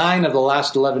started 9 of the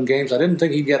last 11 games. I didn't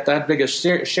think he'd get that big a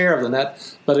share of the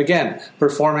net, but again,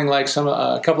 performing like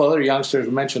a couple other youngsters.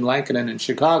 We mentioned Lankinen in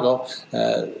Chicago.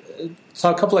 So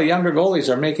a couple of younger goalies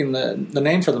are making the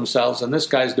name for themselves, and this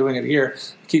guy's doing it here,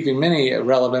 keeping many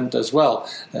relevant as well.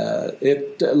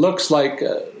 It looks like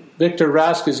Victor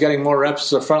Rask is getting more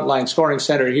reps as a frontline scoring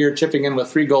center here, chipping in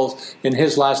with 3 goals in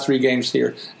his last 3 games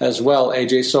here as well,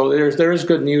 AJ. So there is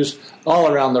good news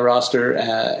all around the roster,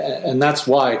 and that's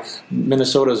why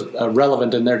Minnesota's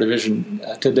relevant in their division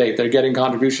to date. They're getting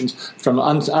contributions from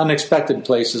unexpected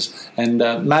places, and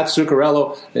Matt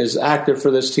Zuccarello is active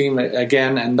for this team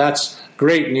again, and that's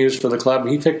great news for the club.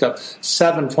 He picked up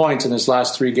 7 points in his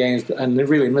last 3 games, and they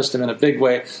really missed him in a big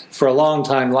way for a long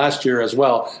time last year as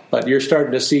well. But you're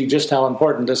starting to see just how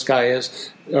important this guy is,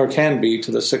 or can be,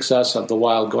 to the success of the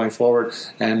Wild going forward.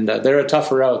 And they're a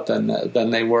tougher out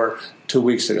than they were 2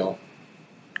 weeks ago.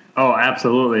 Oh,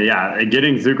 absolutely, yeah.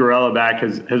 Getting Zuccarello back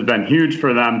has been huge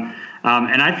for them.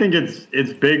 And I think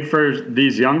it's big for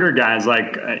these younger guys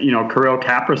like, Kirill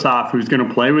Kaprizov, who's going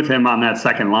to play with him on that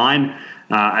second line.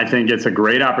 I think it's a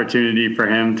great opportunity for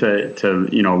him to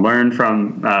learn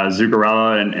from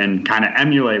Zuccarello and kind of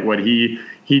emulate what he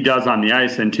does on the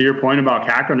ice. And to your point about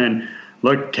Kakkonen,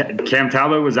 look, Cam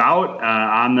Talbot was out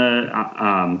on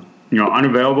the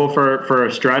unavailable for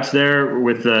a stretch there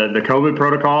with the COVID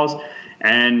protocols.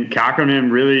 And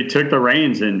Kakkonen really took the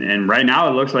reins, and right now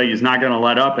it looks like he's not going to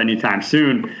let up anytime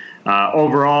soon.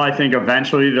 Overall, I think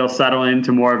eventually they'll settle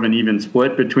into more of an even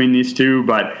split between these two,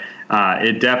 but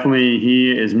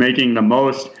he is making the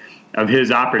most of his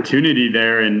opportunity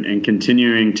there and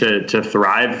continuing to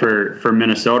thrive for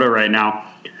Minnesota right now.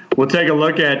 We'll take a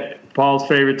look at Paul's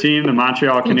favorite team, the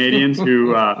Montreal Canadiens,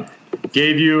 who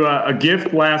gave you a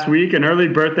gift last week, an early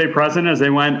birthday present as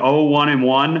they went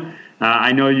 0-1-1.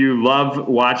 I know you love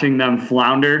watching them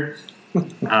flounder,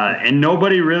 and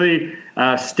nobody really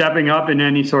stepping up in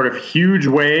any sort of huge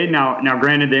way. Now,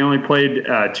 granted, they only played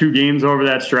 2 games over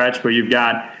that stretch, but you've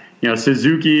got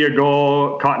Suzuki a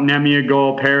goal, Kotkaniemi a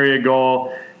goal, Perry a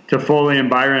goal, Toffoli and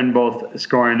Byron both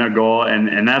scoring a goal,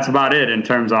 and that's about it in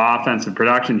terms of offensive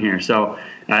production here. So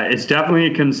it's definitely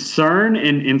a concern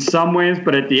in some ways,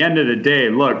 but at the end of the day,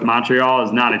 look, Montreal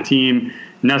is not a team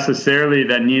necessarily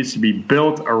that needs to be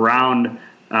built around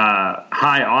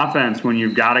high offense when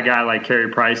you've got a guy like Carey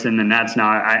Price in the nets. Now,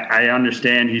 I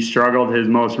understand he struggled his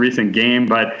most recent game,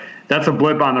 but that's a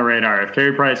blip on the radar. If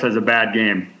Carey Price has a bad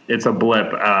game, it's a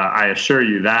blip. I assure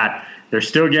you that. They're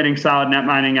still getting solid net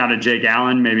mining out of Jake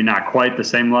Allen, maybe not quite the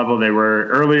same level they were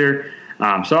earlier.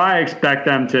 So I expect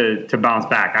them to bounce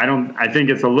back. I think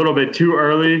it's a little bit too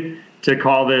early to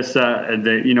call this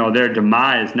their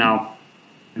demise. Now,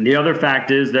 the other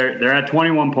fact is they're at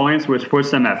 21 points, which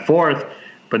puts them at 4th,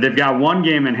 but they've got 1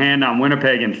 game in hand on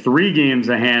Winnipeg and 3 games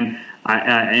in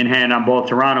hand on both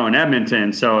Toronto and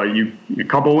Edmonton. So a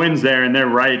couple wins there, and they're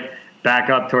right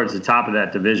back up towards the top of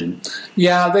that division.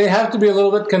 Yeah, they have to be a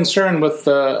little bit concerned with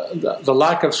the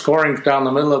lack of scoring down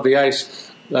the middle of the ice.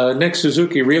 Nick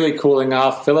Suzuki really cooling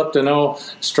off. Philip Deneau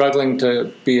struggling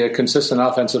to be a consistent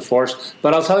offensive force.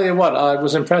 But I'll tell you what, I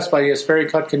was impressed by Jesperi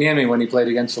Kotkaniemi when he played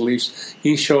against the Leafs.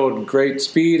 He showed great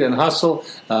speed and hustle,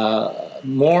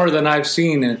 more than I've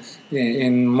seen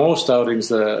in most outings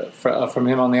from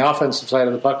him on the offensive side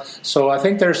of the puck. So I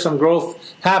think there's some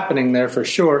growth happening there for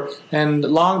sure. And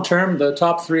long term, the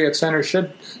top 3 at center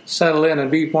should settle in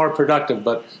and be more productive.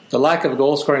 But the lack of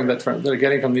goal scoring that they're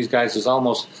getting from these guys is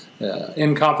almost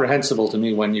incomprehensible to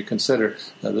me when you consider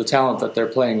the talent that they're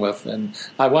playing with. And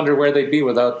I wonder where they'd be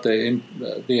without the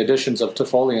additions of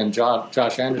Toffoli and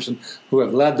Josh Anderson, who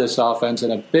have led this offense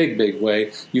in a big, big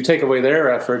way. You take away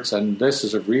their efforts, and this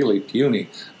is a really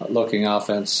puny-looking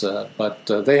offense. But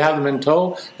they have them in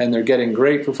tow, and they're getting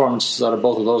great performances out of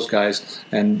both of those guys,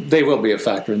 and they will be a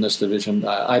factor in this division.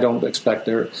 I don't expect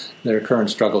their current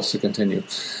struggles to continue.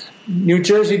 New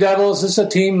Jersey Devils, this is a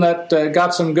team that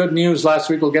got some good news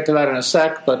last week. We'll get to that in a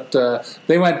sec, but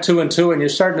they went 2-2, and you're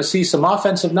starting to see some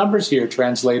offensive numbers here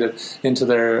translated into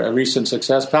their recent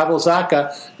success. Pavel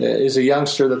Zacha is a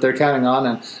youngster that they're counting on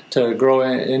and to grow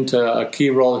into a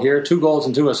key role here. 2 goals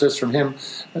and 2 assists from him.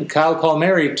 Kyle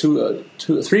Palmieri,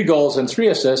 3 goals and 3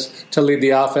 assists to lead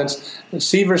the offense.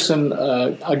 Severson,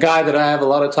 a guy that I have a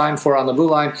lot of time for on the blue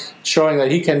line, showing that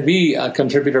he can be a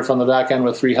contributor from the back end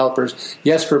with 3 helpers.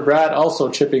 Jesper Bratt also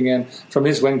chipping in from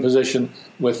his wing position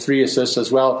with 3 assists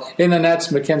as well. In the nets,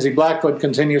 Mackenzie Blackwood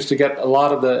continues to get a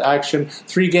lot of the action.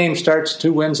 3 game starts,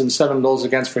 2 wins and 7 goals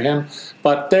against for him.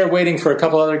 But they're waiting for a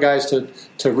couple other guys to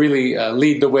really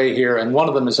lead the way here, and one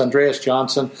of them is Andreas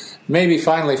Johnson. Maybe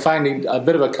finally finding a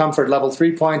bit of a comfort level.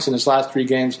 3 points in his last 3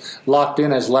 games, locked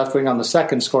in as left wing on the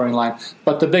second scoring line.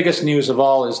 But the biggest news of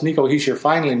all is Nico Hischier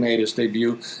finally made his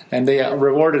debut, and they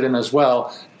rewarded him as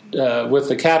well with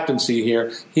the captaincy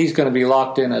here. He's going to be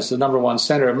locked in as the number 1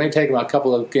 center. It may take him a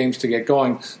couple of games to get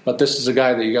going, but this is a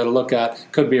guy that you got to look at.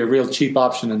 Could be a real cheap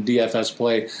option in DFS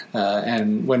play,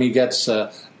 and when he gets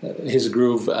his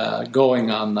groove going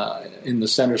in the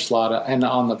center slot and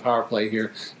on the power play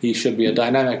here, he should be a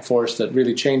dynamic force that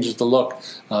really changes the look,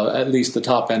 at least the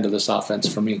top end of this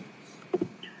offense for me.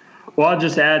 Well, I'll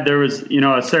just add there was,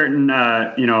 a certain,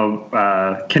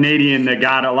 Canadian that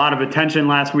got a lot of attention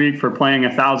last week for playing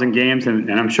 1,000 games, and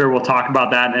I'm sure we'll talk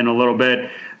about that in a little bit.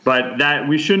 But that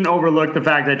we shouldn't overlook the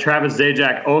fact that Travis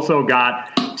Zajac also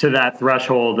got to that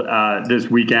threshold this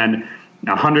weekend.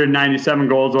 197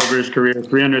 goals over his career,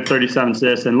 337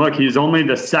 assists. And look, he's only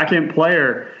the 2nd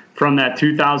player from that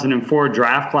 2004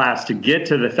 draft class to get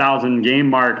to the 1,000-game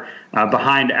mark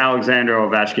behind Alexander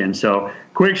Ovechkin. So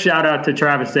quick shout-out to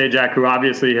Travis Zajac, who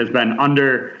obviously has been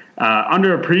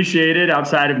underappreciated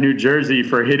outside of New Jersey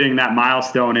for hitting that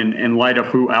milestone in light of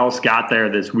who else got there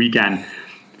this weekend.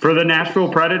 For the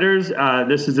Nashville Predators,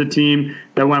 this is a team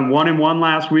that went 1-1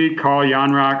 last week. Calle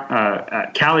Jarnkrok,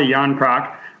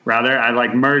 I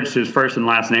merged his first and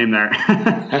last name there.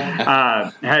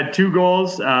 Had 2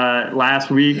 goals last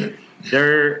week.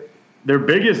 Their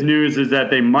biggest news is that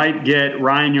they might get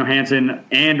Ryan Johansson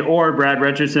and or Brad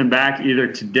Richardson back either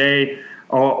today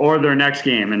or their next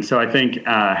game. And so I think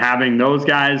having those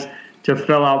guys to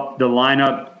fill out the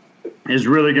lineup is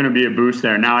really going to be a boost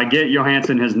there. Now, I get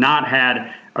Johansson has not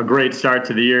had a great start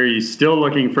to the year. He's still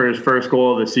looking for his first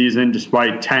goal of the season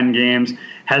despite 10 games.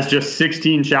 Has just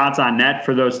 16 shots on net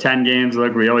for those 10 games.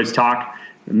 Look, we always talk,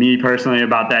 me personally,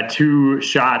 about that 2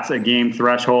 shots a game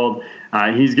threshold.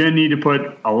 He's going to need to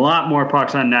put a lot more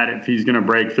pucks on net if he's going to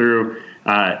break through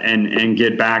and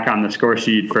get back on the score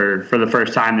sheet for the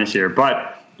first time this year.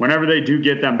 But whenever they do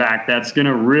get them back, that's going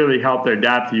to really help their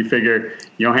depth. You figure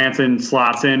Johansson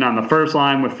slots in on the first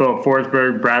line with Philip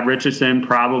Forsberg, Brad Richardson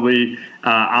probably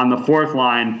on the 4th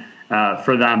line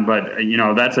for them. But,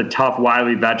 that's a tough,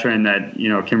 wily veteran that,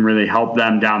 can really help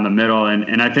them down the middle.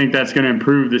 And I think that's going to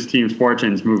improve this team's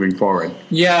fortunes moving forward.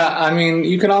 Yeah, I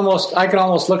mean, I can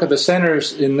almost look at the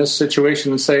centers in this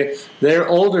situation and say they're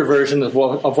older versions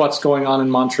of what's going on in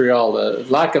Montreal. The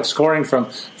lack of scoring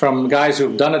from guys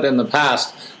who've done it in the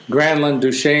past. Granlund,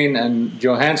 Duchesne, and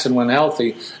Johansson when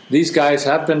healthy. These guys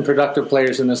have been productive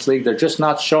players in this league. They're just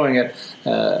not showing it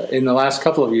in the last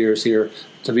couple of years here,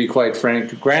 to be quite frank.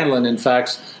 Granlund, in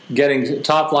fact, getting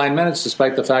top-line minutes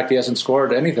despite the fact he hasn't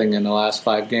scored anything in the last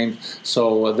 5 games.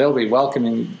 So they'll be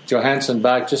welcoming Johansson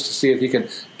back just to see if he can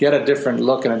get a different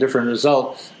look and a different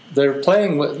result. They're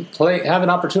have an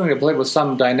opportunity to play with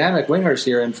some dynamic wingers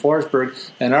here in Forsberg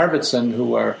and Arvidsson,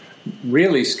 who are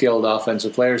really skilled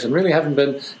offensive players and really haven't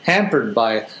been hampered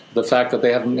by the fact that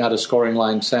they haven't got a scoring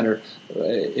line center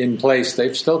in place.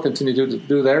 They've still continued to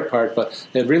do their part, but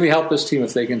it really helped this team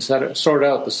if they can sort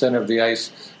out the center of the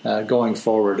ice going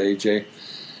forward, AJ.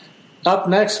 Up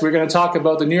next, we're going to talk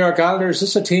about the New York Islanders. This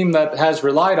is a team that has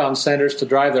relied on centers to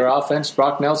drive their offense.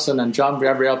 Brock Nelson and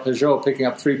Jean-Gabriel Pageau picking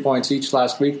up 3 points each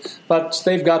last week. But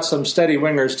they've got some steady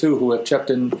wingers, too, who have chipped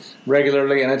in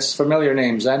regularly, and it's familiar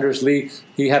names. Anders Lee,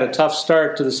 he had a tough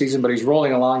start to the season, but he's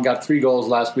rolling along, got 3 goals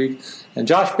last week. And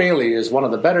Josh Bailey is one of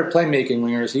the better playmaking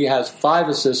wingers. He has 5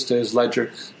 assists to his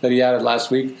ledger that he added last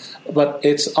week. But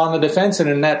it's on the defense and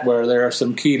in net where there are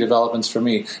some key developments for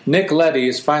me. Nick Leddy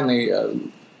is finally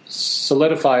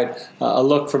solidified a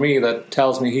look for me that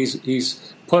tells me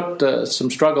he's put some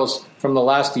struggles from the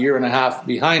last year and a half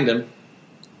behind him,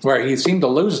 where he seemed to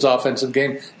lose his offensive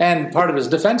game and part of his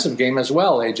defensive game as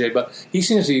well, AJ. But he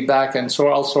seems to be back and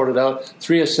all sorted out.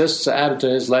 3 assists added to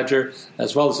his ledger,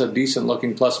 as well as a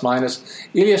decent-looking plus-minus.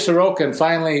 Ilya Sorokin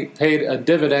finally paid a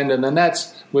dividend in the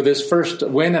Nets with his first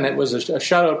win, and it was a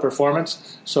shutout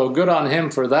performance. So good on him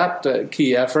for that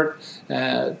key effort.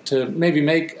 To maybe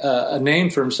make a name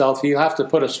for himself, he'll have to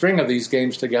put a string of these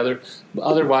games together.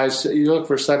 Otherwise, you look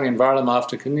for Semyon Varlamov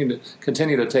to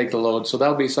continue to take the load. So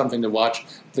that'll be something to watch,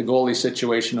 the goalie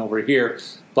situation over here.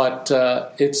 But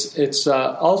it's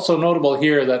also notable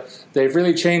here that they've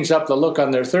really changed up the look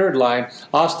on their third line.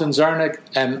 Austin Czarnik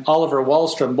and Oliver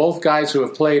Wahlstrom, both guys who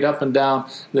have played up and down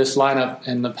this lineup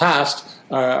in the past,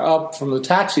 are up from the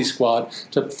taxi squad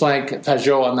to flank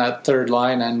Pageau on that third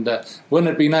line. And wouldn't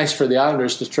it be nice for the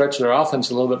Islanders to stretch their offense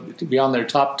a little bit beyond their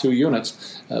top 2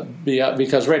 units?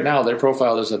 Because right now their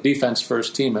profile is a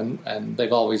defense-first team, and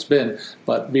they've always been.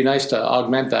 But it'd be nice to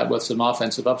augment that with some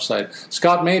offensive upside.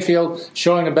 Scott Mayfield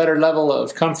showing a better level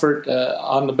of comfort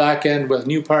on the back end with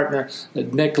new partner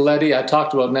Nick Leddy. I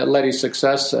talked about Leddy's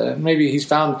success. Maybe he's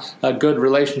found a good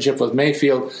relationship with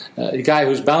Mayfield, a guy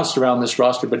who's bounced around this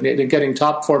roster, but getting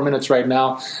top 4 minutes right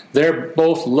now. They're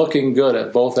both looking good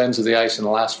at both ends of the ice in the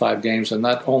last 5 games, and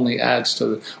that only adds to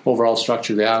the overall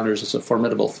structure of the Islanders. It's a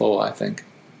formidable foe, I think.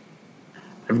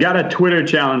 I've got a Twitter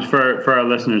challenge for our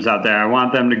listeners out there. I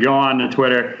want them to go on to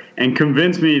Twitter and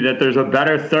convince me that there's a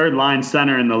better third-line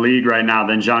center in the league right now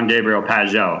than Jean-Gabriel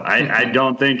Pageau. I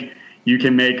don't think you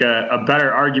can make a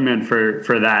better argument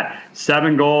for that.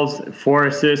 7 goals, 4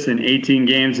 assists in 18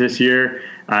 games this year.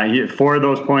 4 of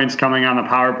those points coming on the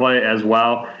power play as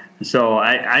well. So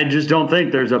I just don't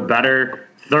think there's a better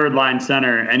third-line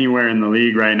center anywhere in the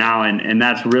league right now, and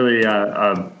that's really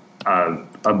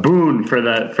a boon for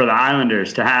the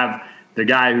Islanders to have the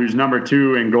guy who's number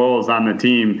 2 in goals on the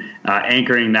team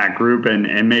anchoring that group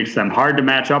and makes them hard to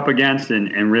match up against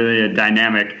and really a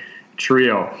dynamic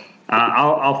trio.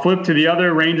 I'll flip to the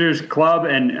other Rangers club,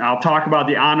 and I'll talk about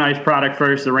the on-ice product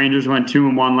first. The Rangers went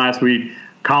 2-1 last week.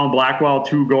 Colin Blackwell,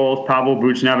 2 goals. Pavel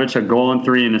Buchnevich, a goal and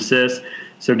 3 assists.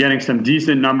 So getting some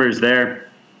decent numbers there.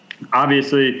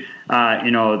 Obviously,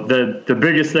 the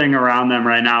biggest thing around them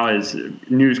right now is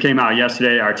news came out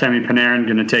yesterday. Artemi Panarin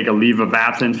going to take a leave of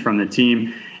absence from the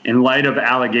team in light of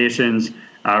allegations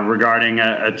regarding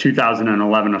a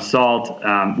 2011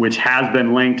 assault, which has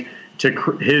been linked to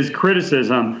his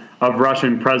criticism of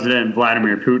Russian President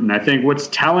Vladimir Putin. I think what's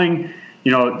telling,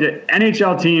 the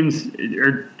NHL teams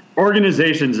or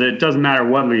organizations, it doesn't matter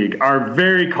what league, are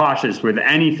very cautious with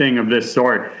anything of this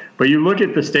sort. But you look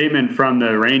at the statement from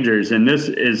the Rangers, and this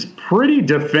is pretty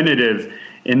definitive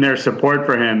in their support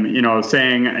for him,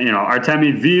 saying,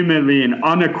 Artemi vehemently and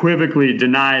unequivocally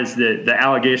denies the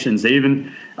allegations. They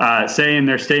even say in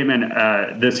their statement,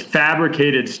 this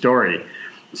fabricated story.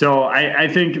 So I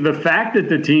think the fact that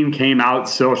the team came out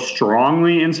so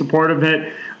strongly in support of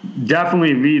it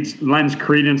definitely lends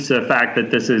credence to the fact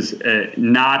that this is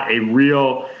not a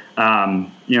real,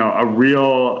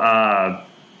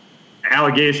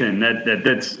 allegation that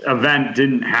this event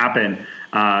didn't happen.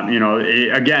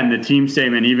 Again, the team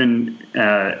statement even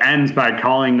ends by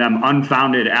calling them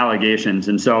unfounded allegations.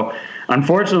 And so,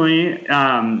 unfortunately,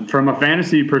 from a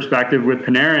fantasy perspective with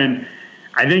Panarin,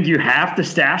 I think you have to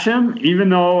stash him, even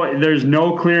though there's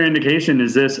no clear indication.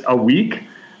 Is this a week?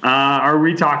 Are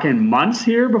we talking months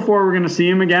here before we're going to see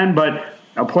him again? But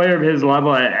a player of his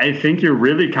level, I think you're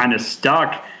really kind of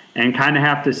stuck and kind of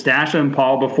have to stash him,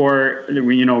 Paul. Before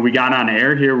we got on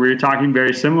air here, we were talking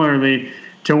very similarly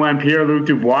to when Pierre-Luc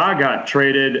Dubois got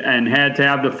traded and had to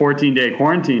have the 14-day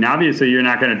quarantine. Obviously, you're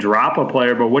not going to drop a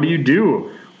player, but what do you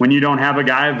do when you don't have a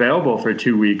guy available for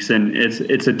 2 weeks? And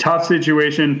it's a tough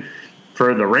situation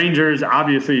for the Rangers,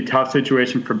 obviously a tough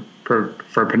situation for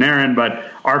Panarin, but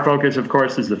our focus, of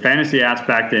course, is the fantasy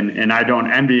aspect, and I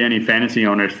don't envy any fantasy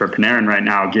owners for Panarin right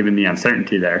now, given the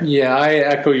uncertainty there. Yeah, I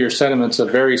echo your sentiments. A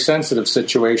very sensitive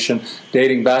situation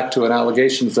dating back to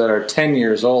allegations that are 10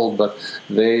 years old, but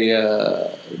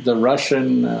the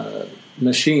Russian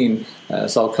machine,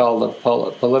 as I'll call the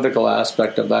political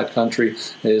aspect of that country,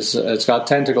 it's got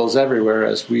tentacles everywhere,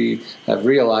 as we have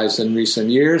realized in recent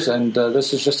years, and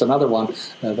this is just another one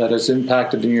that has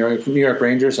impacted the New York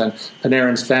Rangers and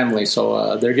Panarin's family.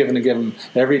 So they're going to give him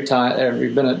every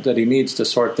minute that he needs to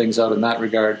sort things out in that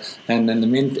regard. And in the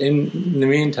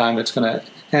meantime, it's going to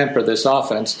hamper this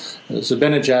offense.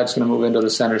 Zibanejad's going to move into the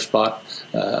center spot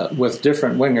with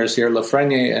different wingers here,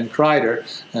 Lafreniere and Kreider,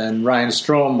 and Ryan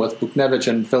Strome with Buchnevich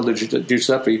and Phil Di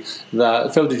Giuseppe.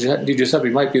 Di Giuseppe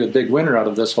might be the big winner out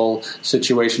of this whole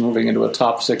situation, moving into a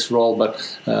top six role, but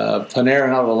Panarin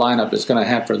out of the lineup is going to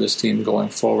hamper this team going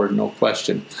forward, no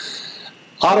question.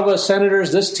 Ottawa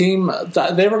Senators, this team,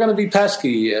 they were going to be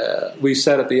pesky, we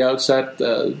said at the outset,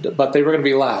 but they were going to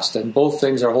be last, and both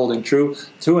things are holding true.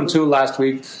 2-2 last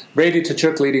week. Brady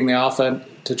Tkachuk leading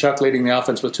the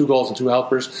offense with 2 goals and 2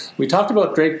 helpers. We talked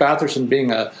about Drake Batherson being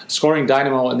a scoring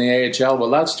dynamo in the AHL. Well,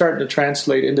 that's starting to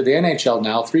translate into the NHL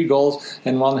now. 3 goals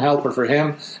and 1 helper for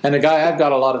him. And a guy I've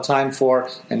got a lot of time for,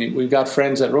 and we've got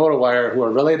friends at RotoWire who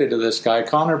are related to this guy,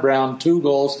 Connor Brown, 2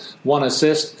 goals, 1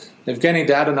 assist. Evgeny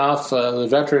Dadonov, the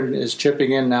veteran, is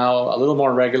chipping in now a little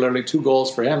more regularly, 2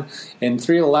 goals for him. In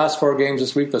 3 of the last 4 games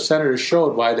this week, the Senators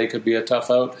showed why they could be a tough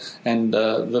out, and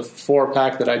the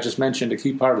 4-pack that I just mentioned, a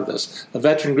key part of this. The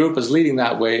veteran group is leading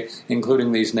that way,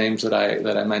 including these names that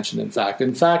I mentioned, in fact.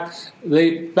 In fact,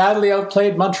 they badly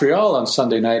outplayed Montreal on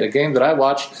Sunday night, a game that I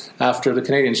watched after the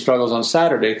Canadian struggles on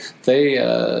Saturday. They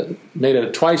made it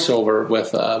a twice-over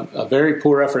with a very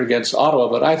poor effort against Ottawa,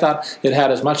 but I thought it had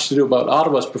as much to do about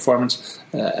Ottawa's performance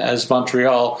as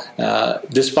Montreal,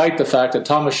 despite the fact that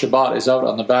Thomas Chabot is out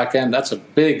on the back end. That's a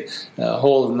big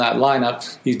hole in that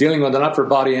lineup. He's dealing with an upper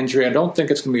body injury. I don't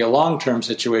think it's going to be a long-term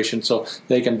situation, so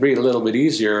they can breathe a little bit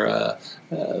easier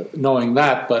knowing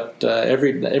that. But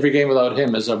every game without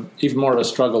him is even more of a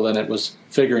struggle than it was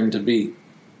figuring to be.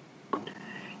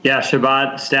 Yeah,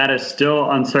 Chabot status still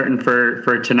uncertain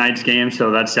for tonight's game,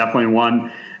 so that's definitely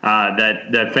one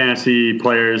that fantasy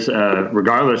players,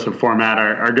 regardless of format,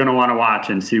 are going to want to watch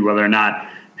and see whether or not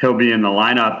he'll be in the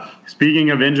lineup. Speaking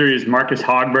of injuries, Marcus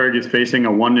Hogberg is facing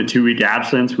a 1 to 2 week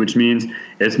absence, which means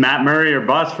it's Matt Murray or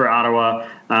bust for Ottawa.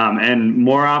 And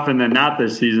more often than not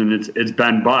this season, it's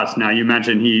been bust. Now, you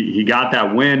mentioned he got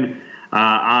that win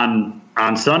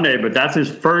on Sunday, but that's his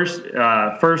first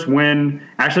win.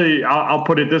 Actually, I'll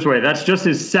put it this way. That's just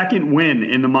his second win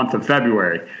in the month of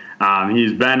February.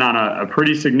 He's been on a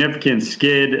pretty significant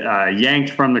skid, yanked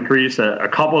from the crease a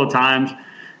couple of times.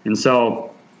 And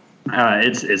so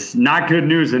it's not good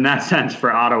news in that sense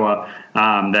for Ottawa,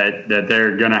 that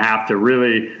they're going to have to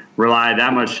really rely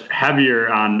that much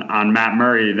heavier on Matt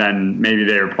Murray than maybe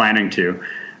they were planning to.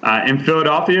 In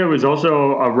Philadelphia, it was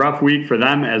also a rough week for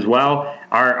them as well.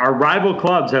 Our rival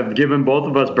clubs have given both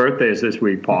of us birthdays this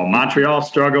week, Paul. Montreal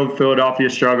struggled, Philadelphia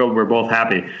struggled. We're both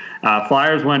happy.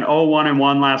 Flyers went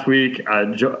 0-1-1 last week.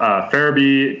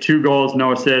 Farabee, 2 goals,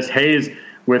 no assists. Hayes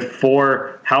with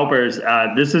 4 helpers.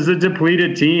 This is a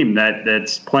depleted team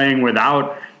that's playing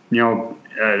without,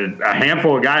 a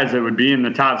handful of guys that would be in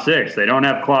the top 6. They don't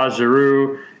have Claude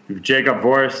Giroux, Jacob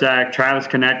Voracek, Travis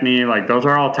Konechny. Like, those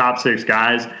are all top 6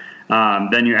 guys.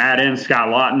 Then you add in Scott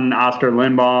Laughton, Oscar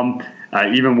Lindblom,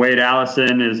 even Wade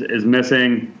Allison is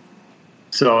missing.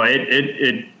 So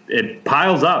it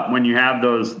piles up when you have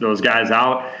those guys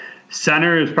out.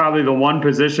 Center is probably the one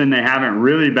position they haven't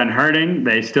really been hurting.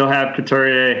 They still have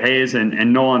Couturier, Hayes,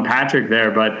 and Nolan Patrick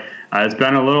there, but it's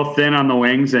been a little thin on the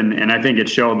wings, and I think it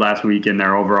showed last week in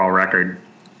their overall record.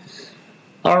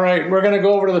 All right, we're going to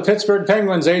go over to the Pittsburgh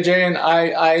Penguins, AJ, and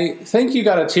I think you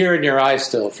got a tear in your eye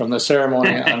still from the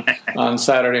ceremony on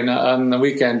Saturday on the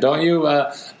weekend, don't you?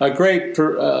 A great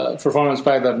performance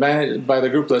by the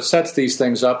group that sets these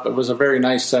things up. It was a very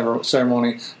nice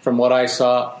ceremony from what I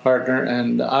saw, partner,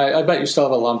 and I bet you still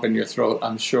have a lump in your throat,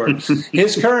 I'm sure.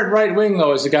 His current right wing,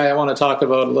 though, is the guy I want to talk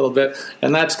about a little bit,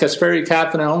 and that's Kasperi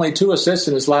Kapanen. Only 2 assists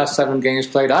in his last 7 games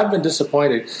played. I've been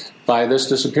disappointed by this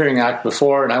disappearing act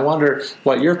before, and I wonder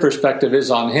what your perspective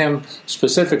is on him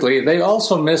specifically. They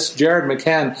also miss Jared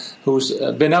McCann, who's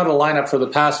been out of lineup for the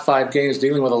past 5 games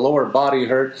dealing with a lower body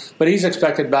hurt, but he's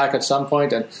expected back at some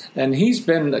point, and he's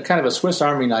been kind of a Swiss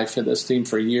Army knife for this team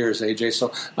for years, AJ.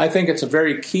 So I think it's a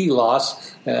very key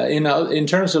loss. In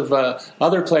terms of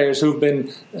other players who've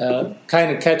been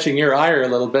kind of catching your ire a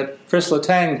little bit, Chris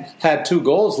Letang had 2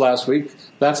 goals last week.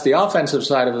 That's the offensive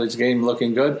side of his game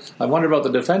looking good. I wonder about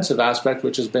the defensive aspect,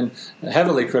 which has been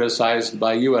heavily criticized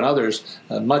by you and others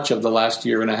much of the last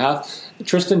year and a half.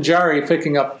 Tristan Jarry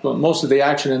picking up most of the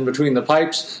action in between the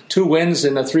pipes, 2 wins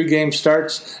in the 3-game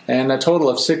starts, and a total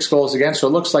of 6 goals against. So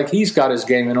it looks like he's got his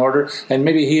game in order, and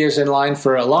maybe he is in line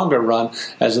for a longer run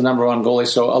as the number 1 goalie.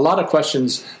 So a lot of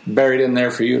questions buried in there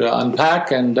for you to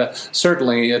unpack, and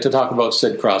certainly to talk about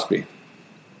Sid Crosby.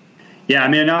 Yeah, I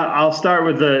mean, I'll start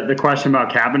with the question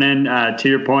about Kapanen. To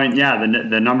your point, yeah,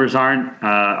 the numbers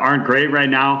aren't great right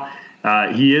now.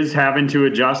 He is having to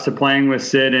adjust to playing with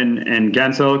Sid and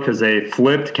Guentzel because they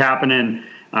flipped Kapanen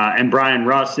and Brian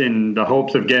Rust in the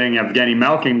hopes of getting Evgeny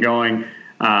Malkin going,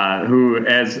 who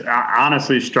has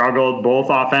honestly struggled both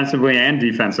offensively and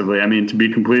defensively. I mean, to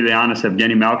be completely honest,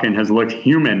 Evgeny Malkin has looked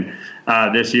human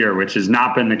this year, which has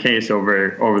not been the case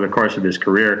over the course of his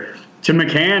career. To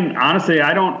McCann, honestly,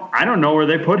 I don't know where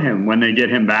they put him when they get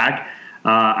him back.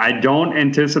 I don't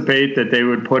anticipate that they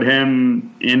would put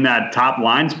him in that top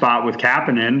line spot with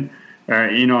Kapanen,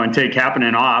 and take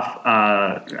Kapanen off.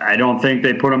 I don't think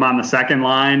they put him on the second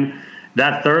line.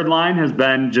 That third line has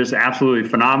been just absolutely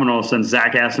phenomenal since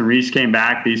Zach Aston-Reese came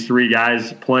back. These 3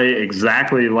 guys play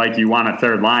exactly like you want a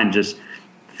third line, just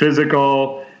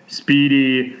physical,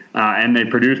 speedy, and they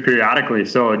produce periodically.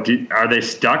 So are they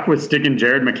stuck with sticking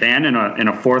Jared McCann in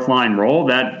a 4th line role?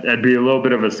 That'd be a little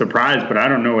bit of a surprise, but I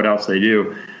don't know what else they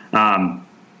do.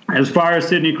 As far as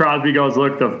Sidney Crosby goes,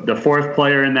 look, the 4th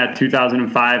player in that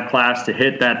 2005 class to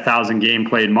hit that 1,000 game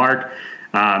played mark.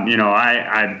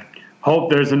 I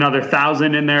hope there's another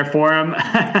 1,000 in there for him.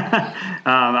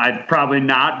 I'd probably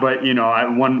not, but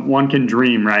one can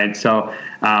dream, right? So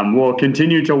we'll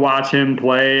continue to watch him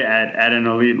play at an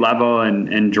elite level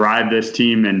and drive this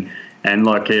team. And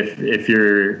look, if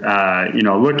you're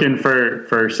looking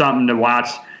for something to watch,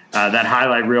 that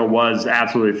highlight reel was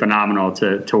absolutely phenomenal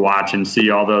to watch and see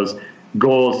all those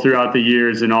goals throughout the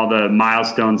years and all the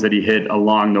milestones that he hit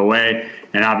along the way.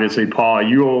 And obviously, Paul,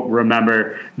 you'll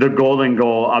remember the golden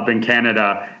goal up in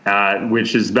Canada,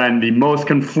 which has been the most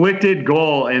conflicted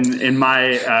goal in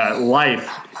my life.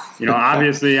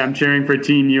 Obviously, I'm cheering for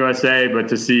Team USA, but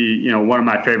to see, one of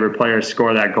my favorite players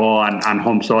score that goal on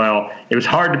home soil, it was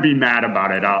hard to be mad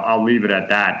about it. I'll leave it at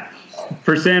that.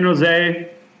 For San Jose,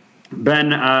 Ben,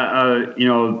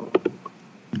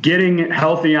 getting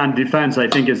healthy on defense, I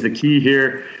think, is the key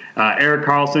here. Erik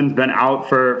Karlsson's been out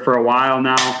for a while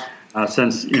now.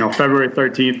 Since February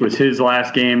 13th was his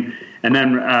last game, and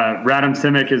then Radim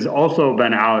Simic has also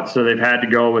been out, so they've had to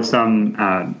go with some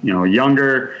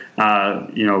younger,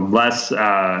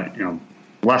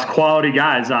 less quality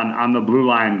guys on the blue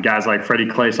line, guys like Freddie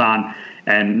Claesson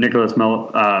and Nicholas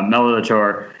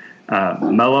Meloche,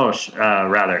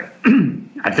 rather.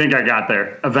 I think I got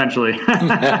there eventually.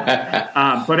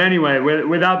 But anyway,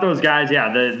 without those guys,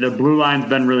 yeah, the blue line's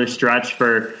been really stretched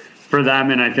for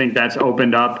them, and I think that's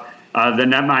opened up the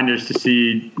netminders to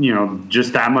see,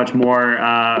 just that much more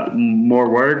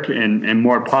work and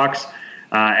more pucks.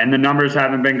 And the numbers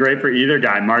haven't been great for either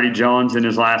guy. Marty Jones in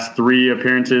his last 3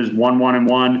 appearances,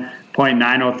 1-1-1,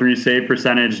 .903 save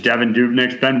percentage. Devin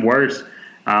Dubnyk's been worse.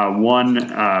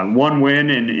 One win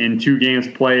in 2 games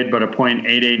played, but a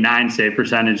 .889 save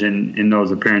percentage in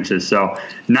those appearances. So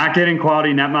not getting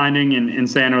quality netminding in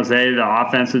San Jose. The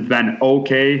offense has been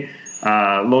okay.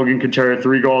 Logan Couture,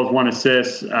 3 goals, 1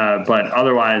 assist, but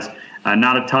otherwise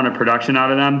not a ton of production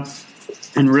out of them.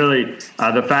 And really,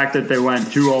 the fact that they went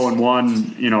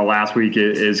 2-0-1, last week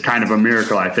is kind of a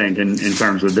miracle, I think, in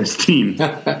terms of this team.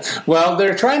 Well,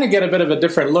 they're trying to get a bit of a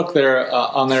different look there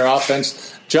on their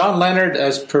offense. John Leonard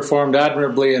has performed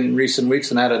admirably in recent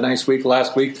weeks and had a nice week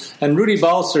last week. And Rudy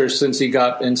Balcer, since he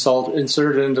got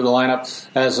inserted into the lineup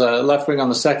as a left wing on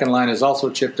the second line, has also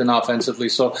chipped in offensively.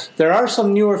 So there are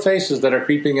some newer faces that are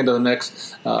creeping into the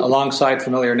mix alongside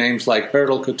familiar names like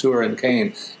Hertl, Couture, and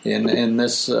Kane in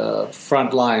this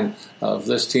front line of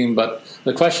this team. But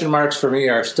the question marks for me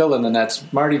are still in the nets.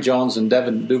 Marty Jones and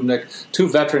Devin Dubnyk, 2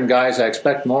 veteran guys. I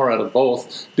expect more out of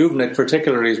both. Dubnyk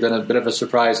particularly has been a bit of a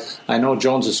surprise. I know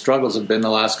Jones Jones' struggles have been the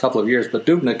last couple of years, but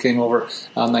Dubnyk came over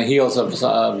on the heels of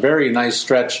a very nice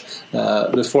stretch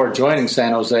before joining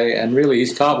San Jose, and really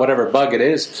he's caught whatever bug it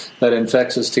is that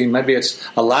infects his team. Maybe it's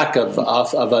a lack of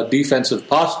a defensive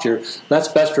posture. That's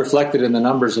best reflected in the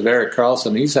numbers of Erik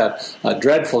Karlsson. He's had a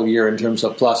dreadful year in terms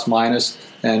of plus-minus,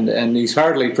 and he's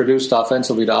hardly produced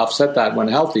offensively to offset that when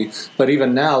healthy. But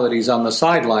even now that he's on the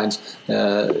sidelines,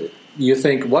 you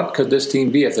think, what could this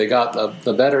team be if they got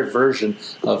the better version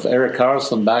of Erik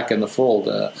Karlsson back in the fold?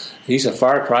 He's a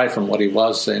far cry from what he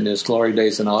was in his glory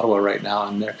days in Ottawa right now,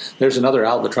 and there's another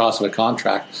albatross of a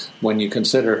contract when you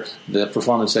consider the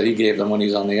performance that he gave them when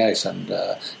he's on the ice, and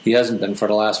he hasn't been for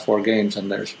the last 4 games, and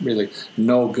there's really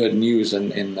no good news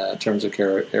in terms of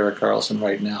Erik Karlsson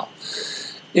right now.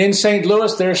 In St.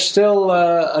 Louis, they're still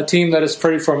a team that is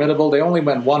pretty formidable. They only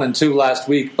went 1-2 last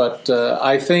week, but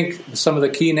I think some of the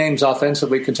key names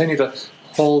offensively continue to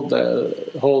hold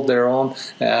their own.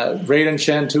 Brayden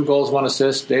Schenn, 2 goals, 1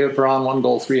 assist. David Perron, 1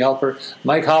 goal, 3 helper.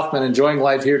 Mike Hoffman enjoying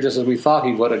life here just as we thought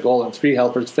he would, a goal and 3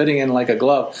 helpers, fitting in like a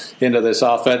glove into this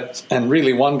offense. And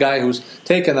really one guy who's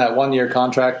taken that 1-year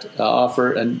contract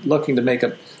offer and looking to make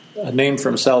a name for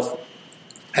himself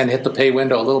and hit the pay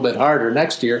window a little bit harder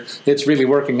next year. It's really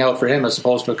working out for him as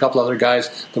opposed to a couple other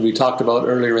guys that we talked about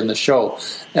earlier in the show.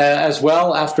 As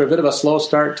well, after a bit of a slow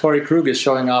start, Torrey Krug is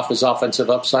showing off his offensive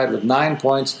upside with 9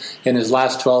 points in his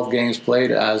last 12 games played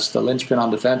as the linchpin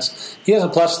on defense. He has a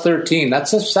plus 13.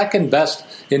 That's his second best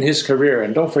in his career,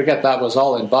 and don't forget that was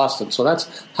all in Boston. So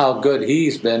that's how good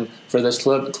he's been for this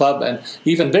club. And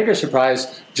even bigger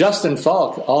surprise, Justin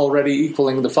Falk already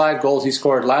equaling the 5 goals he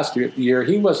scored last year.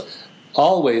 He was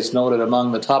always noted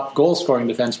among the top goal-scoring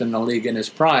defensemen in the league in his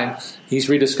prime. He's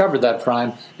rediscovered that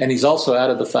prime, and he's also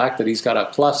added the fact that he's got a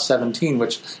plus 17,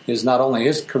 which is not only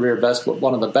his career best, but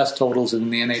one of the best totals in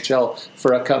the NHL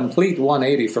for a complete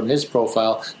 180 from his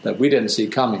profile that we didn't see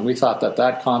coming. We thought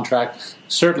that contract,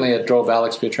 certainly it drove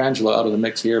Alex Pietrangelo out of the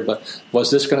mix here, but was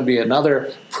this going to be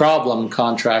another problem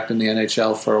contract in the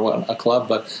NHL for a club?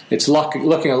 But it's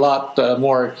looking a lot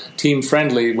more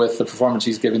team-friendly with the performance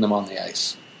he's giving them on the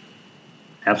ice.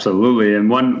 Absolutely. And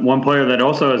one player that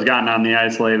also has gotten on the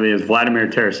ice lately is Vladimir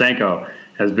Tarasenko,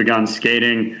 has begun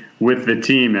skating with the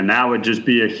team, and that would just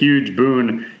be a huge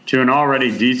boon to an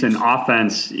already decent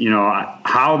offense. You know,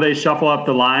 how they shuffle up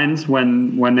the lines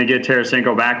when they get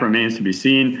Tarasenko back remains to be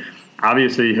seen.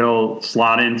 Obviously, he'll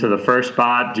slot into the first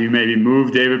spot. Do you maybe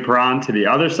move David Perron to the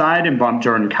other side and bump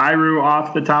Jordan Kyrou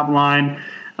off the top line?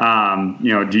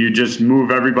 Do you just move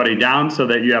everybody down so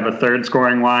that you have a third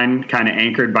scoring line kind of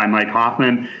anchored by Mike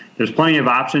Hoffman? There's plenty of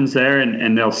options there,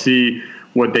 and they'll see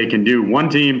what they can do. One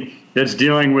team that's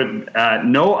dealing with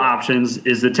no options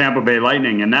is the Tampa Bay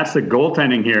Lightning, and that's the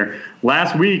goaltending here.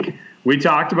 Last week, we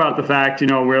talked about the fact,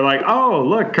 we're like, oh,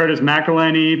 look, Curtis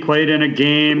McElhinney played in a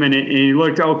game, and he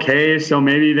looked okay, so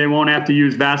maybe they won't have to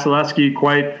use Vasilevsky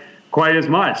quite as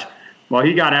much. Well,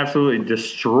 he got absolutely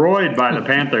destroyed by the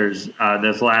Panthers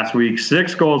this last week.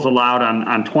 6 goals allowed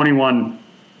on 21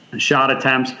 shot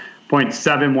attempts,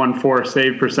 .714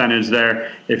 save percentage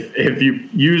there. If you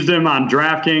used him on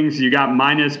DraftKings, you got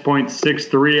minus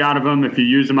 .63 out of him. If you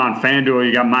use him on FanDuel,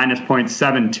 you got minus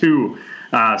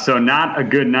 .72. So not a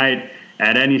good night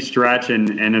at any stretch,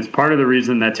 and it's part of the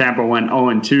reason that Tampa went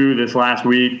 0-2 this last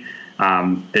week.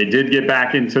 They did get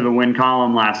back into the win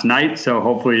column last night, so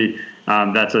hopefully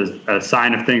that's a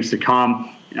sign of things to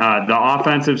come. The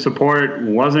offensive support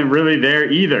wasn't really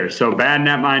there either. So bad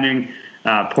net minding,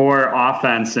 poor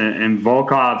offense, and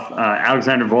Volkov,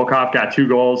 Alexander Volkov got 2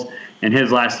 goals in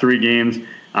his last 3 games.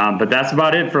 But that's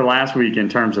about it for last week in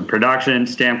terms of production.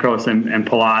 Stamkos and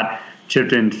Palat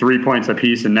chipped in 3 points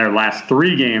apiece in their last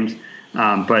 3 games.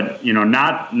 But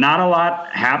not a lot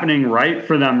happening right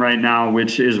for them right now,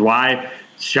 which is why,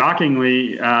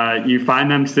 shockingly, you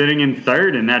find them sitting in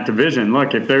 3rd in that division.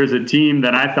 Look, if there's a team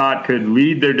that I thought could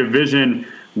lead their division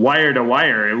wire to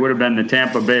wire, it would have been the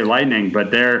Tampa Bay Lightning.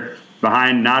 But they're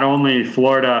behind not only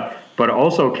Florida, but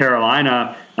also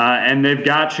Carolina. And they've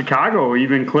got Chicago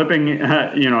even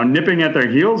nipping at their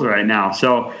heels right now.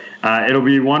 So it'll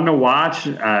be one to watch.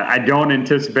 I don't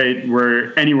anticipate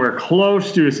we're anywhere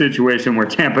close to a situation where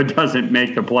Tampa doesn't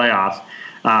make the playoffs.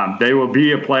 They will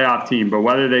be a playoff team, but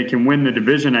whether they can win the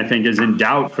division, I think, is in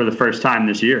doubt for the first time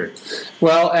this year.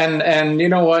 Well, and you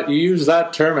know what? You use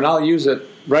that term, and I'll use it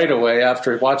right away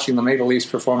after watching the Maple Leafs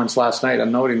performance last night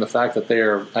and noting the fact that they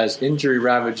are as injury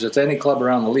ravaged as any club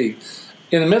around the league.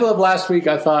 In the middle of last week,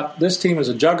 I thought, this team is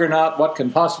a juggernaut. What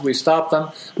can possibly stop them?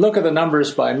 Look at the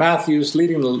numbers by Matthews,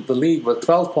 leading the league with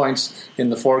 12 points in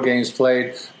the 4 games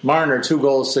played. Marner, 2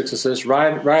 goals, 6 assists.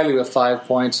 Riley with 5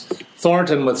 points.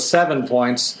 Thornton with 7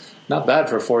 points. not bad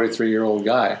for a 43-year-old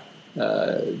guy.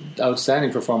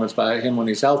 Outstanding performance by him when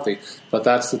he's healthy. But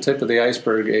that's the tip of the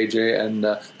iceberg, AJ.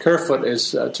 And Kerfoot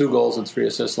is 2 goals and 3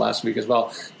 assists last week as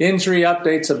well. Injury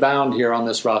updates abound here on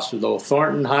this roster, though.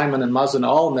 Thornton, Hyman, and Muzzin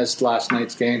all missed last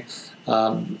night's game.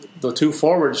 The 2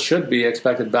 forwards should be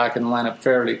expected back in the lineup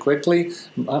fairly quickly.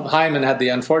 Hyman had the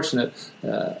unfortunate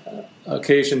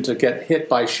occasion to get hit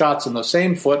by shots in the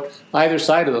same foot, either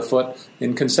side of the foot,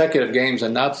 in consecutive games,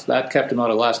 and that kept him out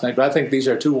of last night. But I think these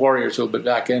are 2 Warriors who will be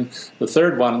back in. The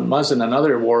third one, Muzzin,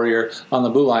 another Warrior on the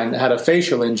blue line, had a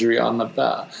facial injury on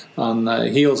the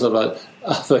heels of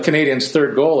the Canadians'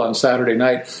 third goal on Saturday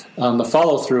night. On the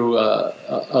follow-through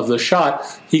of the shot,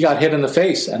 he got hit in the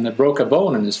face, and it broke a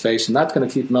bone in his face, and that's going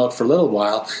to keep him out for a little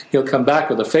while. He'll come back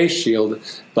with a face shield,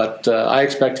 but I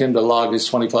expect him to log his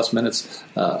 20-plus minutes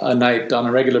a night on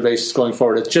a regular basis going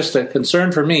forward. It's just a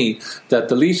concern for me that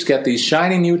the Leafs get these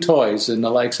shiny new toys in the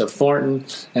likes of Thornton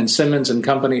and Simmons and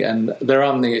company, and they're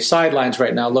on the sidelines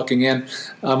right now looking in.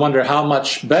 I wonder how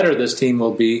much better this team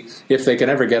will be if they can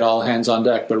ever get all hands on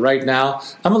deck. But right now,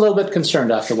 I'm a little bit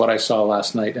concerned after what I saw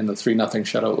last night in the 3-0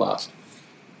 shutout loss.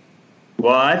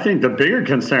 Well, I think the bigger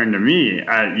concern to me,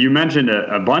 you mentioned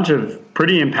a bunch of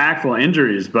pretty impactful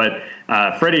injuries, but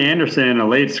Freddie Anderson, a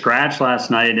late scratch last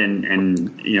night,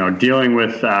 and dealing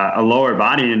with a lower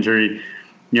body injury.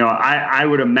 I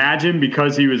would imagine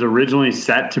because he was originally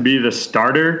set to be the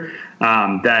starter,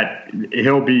 that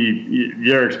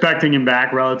you're expecting him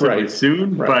back relatively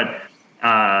soon, right.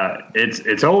 But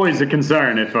it's always a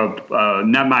concern if a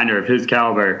netminder of his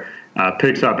caliber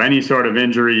picks up any sort of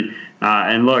injury.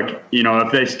 And look,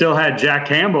 if they still had Jack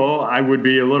Campbell, I would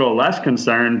be a little less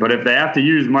concerned. But if they have to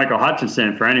use Michael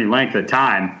Hutchinson for any length of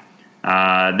time,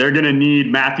 they're going to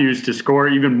need Matthews to score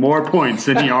even more points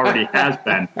than he already has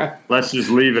been. Let's just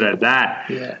leave it at that.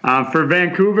 Yeah. For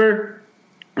Vancouver,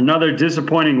 another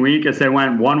disappointing week as they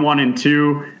went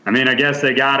 1-1-2. I guess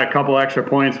they got a couple extra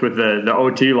points with the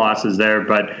OT losses there,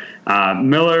 but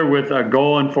Miller with a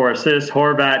goal and 4 assists,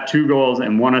 Horvat 2 goals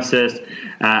and 1 assist.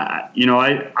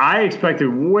 I expected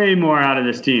way more out of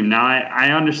this team. Now,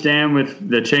 I understand with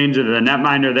the change of the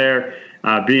netminder there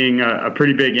being a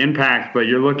pretty big impact, but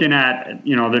you're looking at,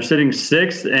 they're sitting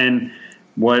 6th in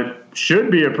what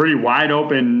should be a pretty wide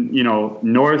open,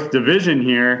 North Division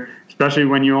here, especially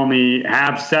when you only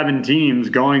have 7 teams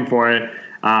going for it.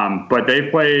 But they've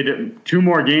played 2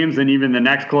 more games than even the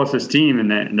next closest team,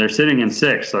 and they're sitting in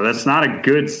 6th. So that's not a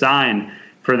good sign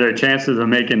for their chances of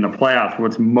making the playoffs.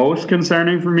 What's most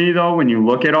concerning for me, though, when you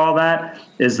look at all that,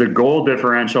 is the goal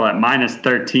differential at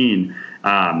 -13.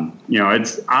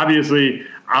 It's obviously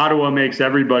Ottawa makes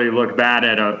everybody look bad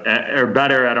or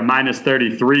better at a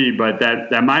 -33, but that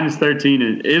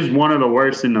 -13 is one of the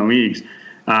worst in the leagues,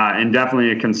 and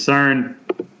definitely a concern.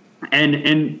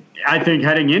 And I think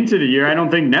heading into the year, I don't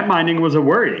think netminding was a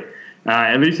worry.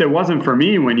 At least it wasn't for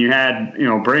me when you had,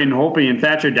 Braden Holtby and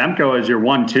Thatcher Demko as your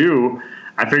 1-2.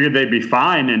 I figured they'd be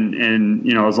fine. And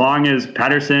as long as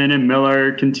Pettersson and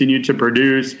Miller continued to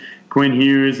produce, Quinn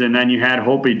Hughes, and then you had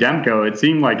Holtby Demko, it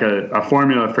seemed like a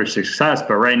formula for success.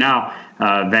 But right now,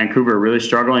 Vancouver really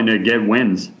struggling to get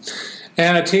wins.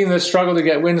 And a team that struggled to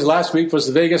get wins last week was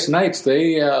the Vegas Knights.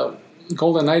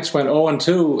 Golden Knights went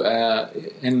 0-2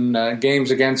 in games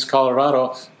against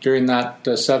Colorado during that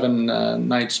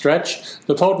 7-night stretch.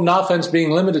 The potent offense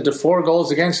being limited to 4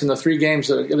 goals against in the 3 games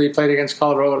that they played against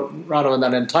Colorado in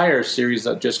that entire series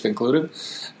that just concluded.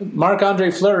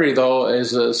 Marc-Andre Fleury, though,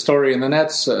 is a story in the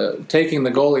Nets, taking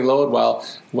the goalie load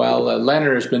while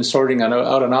Leonard has been sorting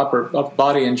out an upper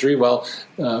body injury. Well,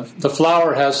 the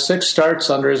Flower has 6 starts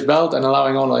under his belt and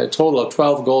allowing only a total of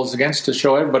 12 goals against to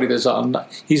show everybody that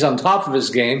he's on top of his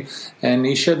game, and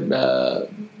he should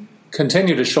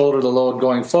continue to shoulder the load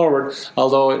going forward,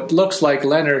 although it looks like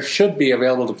Leonard should be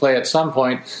available to play at some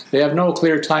point. They have no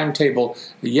clear timetable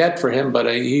yet for him, but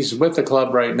he's with the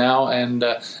club right now and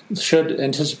should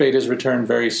anticipate his return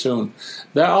very soon.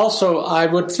 There also, I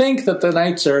would think that the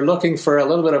Knights are looking for a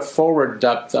little bit of forward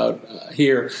depth out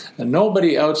here.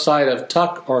 Nobody outside of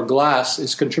Tuck or Glass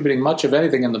is contributing much of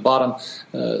anything in the bottom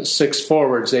 6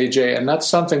 forwards, AJ, and that's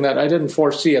something that I didn't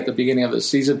foresee at the beginning of the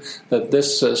season, that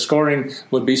this scoring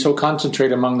would be so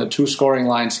concentrated among the 2 scoring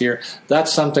lines here.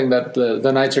 That's something that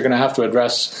the Knights are going to have to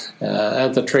address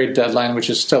at the trade deadline, which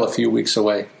is still a few weeks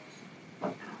away.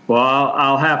 Well,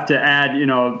 I'll have to add,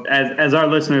 as our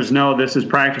listeners know, this is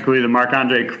practically the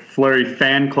Marc-Andre Fleury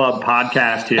fan club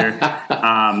podcast here.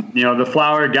 The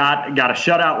Flower got a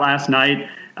shutout last night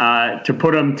to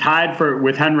put him tied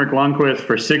with Henrik Lundqvist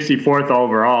for 64th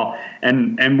overall.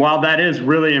 And while that is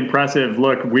really impressive,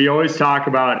 look, we always talk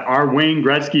about our Wayne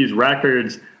Gretzky's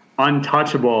records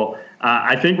untouchable.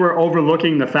 I think we're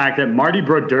overlooking the fact that Marty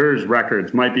Brodeur's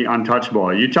records might be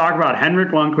untouchable. You talk about Henrik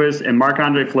Lundqvist and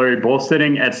Marc-Andre Fleury both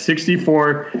sitting at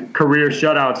 64 career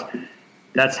shutouts.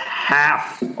 That's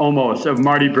half almost of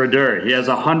Marty Brodeur. He has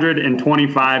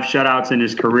 125 shutouts in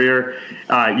his career.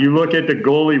 You look at the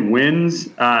goalie wins,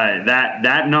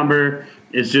 that number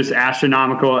is just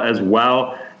astronomical as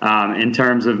well in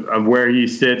terms of where he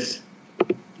sits.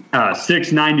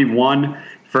 691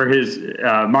 for his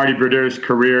Marty Brodeur's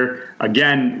career.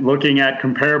 Again, looking at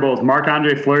comparables,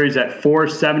 Marc-Andre Fleury's at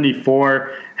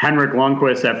 474, Henrik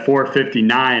Lundqvist at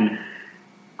 459.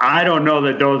 I don't know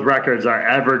that those records are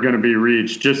ever going to be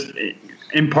reached, just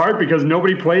in part because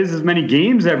nobody plays as many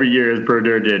games every year as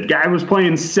Brodeur did. Guy was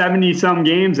playing 70-some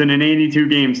games in an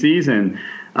 82-game season.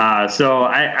 So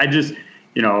I just,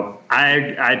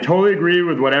 I totally agree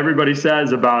with what everybody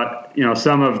says about,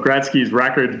 some of Gretzky's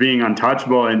records being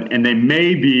untouchable, and they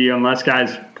may be unless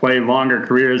guys play longer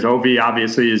careers. Ovi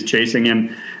obviously is chasing him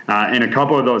in a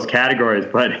couple of those categories,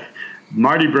 but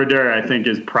Marty Brodeur, I think,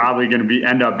 is probably going to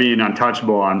end up being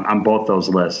untouchable on both those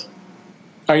lists.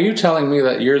 Are you telling me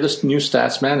that you're this new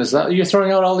stats man? Is that you're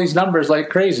throwing out all these numbers like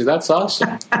crazy? That's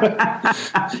awesome.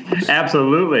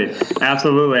 Absolutely.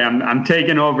 I'm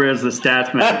taking over as the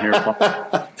stats man here,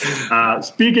 Paul.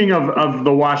 Speaking of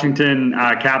the Washington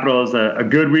Capitals, a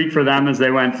good week for them as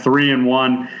they went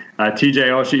 3-1. TJ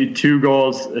Oshie, 2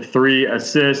 goals, 3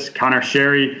 assists. Connor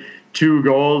Sherry, 2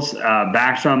 goals,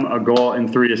 Backstrom a goal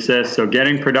and 3 assists. So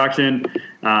getting production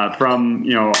from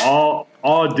all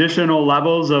additional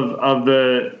levels of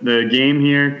the game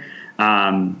here.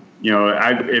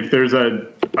 If there's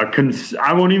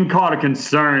I won't even call it a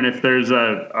concern. If there's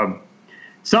a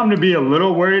something to be a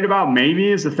little worried about,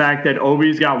 maybe is the fact that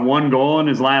Ovi's got 1 goal in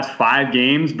his last 5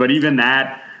 games. But even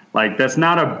that, that's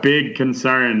not a big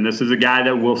concern. This is a guy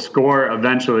that will score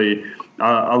eventually.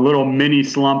 A little mini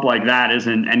slump like that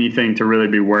isn't anything to really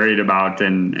be worried about.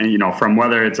 And from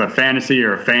whether it's a fantasy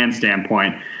or a fan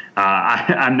standpoint,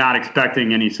 I'm not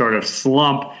expecting any sort of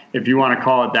slump, if you want to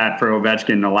call it that, for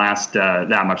Ovechkin to last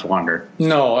that much longer.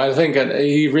 No, I think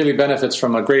he really benefits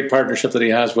from a great partnership that he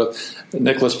has with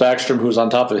Nicklas Backstrom, who's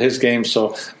on top of his game.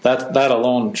 So that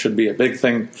alone should be a big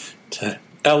thing to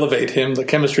elevate him. The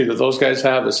chemistry that those guys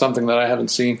have is something that I haven't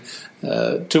seen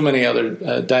too many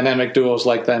other dynamic duos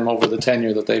like them over the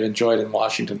tenure that they've enjoyed in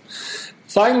Washington.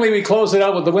 Finally, we close it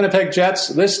out with the Winnipeg Jets.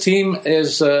 This team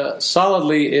is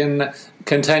solidly in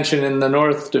contention in the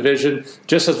North Division,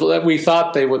 just as we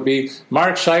thought they would be.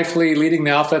 Mark Scheifele leading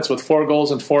the offense with 4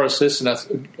 goals and 4 assists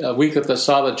in a week that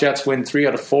saw the Jets win 3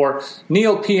 out of 4.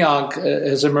 Neil Pionk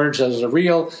has emerged as a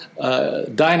real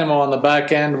dynamo on the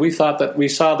back end. We thought that we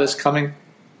saw this coming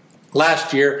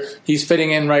last year. He's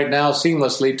fitting in right now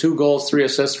seamlessly. 2 goals, 3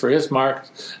 assists for his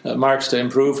marks to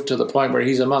improve to the point where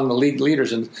he's among the league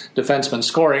leaders in defenseman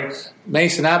scoring.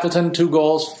 Mason Appleton, 2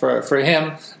 goals for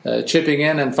him, chipping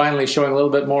in and finally showing a little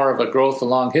bit more of a growth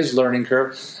along his learning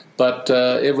curve. But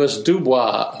it was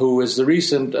Dubois, who is the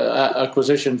recent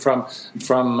acquisition from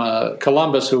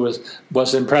Columbus, who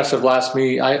was impressive last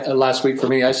week for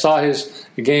me. I saw his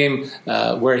game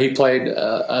where he played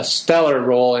a stellar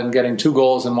role in getting 2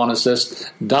 goals and 1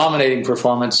 assist, dominating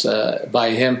performance by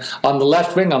him on the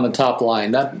left wing on the top line.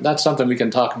 That's something we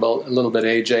can talk about a little bit,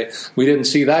 AJ. We didn't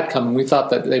see that coming. We thought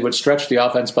that they would stretch the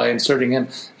offense by inserting him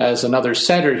as another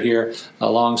center here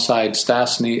alongside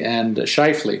Stastny and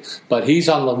Scheifele. But he's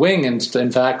on the wing,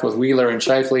 in fact, with Wheeler and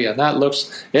Scheifele, and that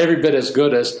looks every bit as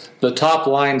good as the top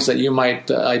lines that you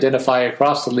might identify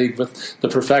across the league, with the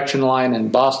Perfection line in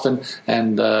Boston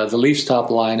and the Leafs top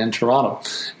line in Toronto.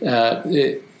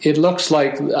 It looks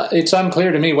like it's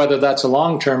unclear to me whether that's a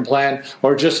long-term plan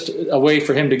or just a way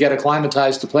for him to get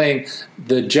acclimatized to playing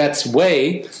the Jets'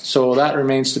 way, so that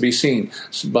remains to be seen.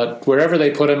 But wherever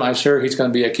they put him, I'm sure he's going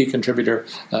to be a key contributor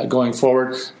going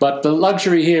forward. But the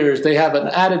luxury here is they have an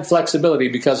added flexibility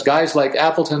because guys like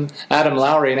Appleton, Adam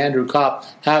Lowry, and Andrew Kopp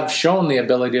have shown the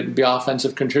ability to be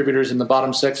offensive contributors in the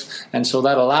bottom 6, and so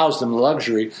that allows them the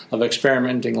luxury of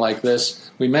experimenting like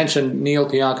this. We mentioned Neil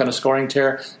Pionk on a scoring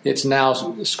tear. It's now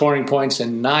scoring points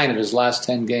in 9 of his last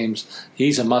 10 games.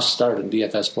 He's a must-start in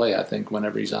DFS play, I think,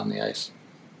 whenever he's on the ice.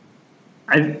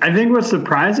 I think what's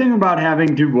surprising about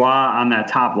having Dubois on that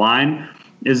top line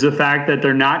is the fact that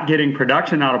they're not getting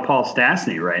production out of Paul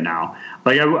Stastny right now.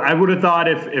 I would have thought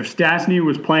if Stastny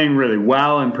was playing really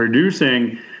well and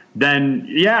producing, then,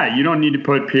 yeah, you don't need to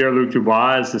put Pierre-Luc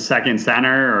Dubois as the second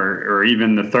center or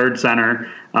even the third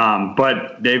center.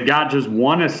 But they've got just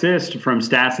 1 assist from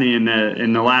Stastny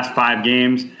in the last 5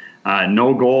 games,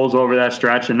 no goals over that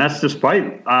stretch, and that's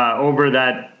despite over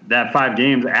that that 5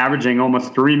 games, averaging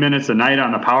almost 3 minutes a night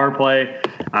on the power play.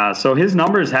 So his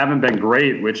numbers haven't been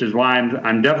great, which is why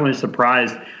I'm definitely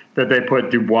surprised that they put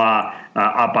Dubois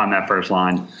up on that first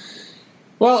line.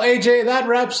 Well, AJ, that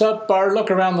wraps up our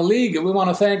look around the league. We want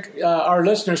to thank our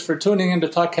listeners for tuning into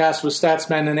Puckcast with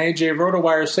Statsman and AJ,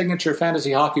 RotoWire's signature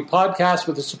fantasy hockey podcast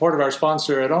with the support of our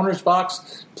sponsor at Owner's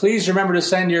Box. Please remember to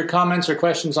send your comments or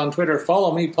questions on Twitter.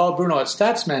 Follow me, Paul Bruno, at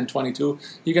Statsman22.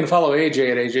 You can follow AJ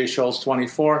at AJ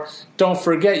Scholz24. Don't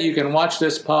forget, you can watch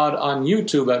this pod on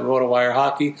YouTube at RotoWire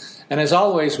Hockey. And as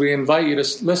always, we invite you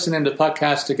to listen into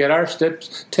Puckcast to get our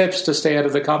tips to stay ahead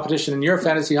of the competition in your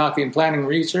fantasy hockey and planning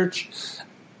research.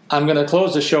 I'm going to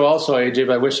close the show also, AJ,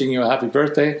 by wishing you a happy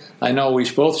birthday. I know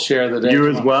we both share the day. You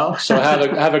as well. So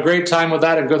have a great time with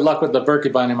that, and good luck with the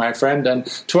Berkey binding, my friend. And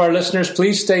to our listeners,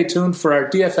 please stay tuned for our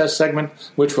DFS segment,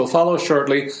 which will follow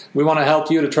shortly. We want to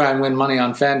help you to try and win money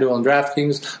on FanDuel and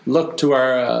DraftKings. Look to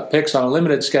our picks on a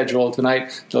limited schedule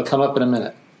tonight. They'll come up in a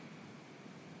minute.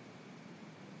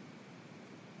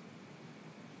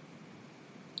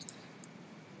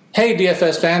 Hey,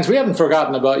 DFS fans, we haven't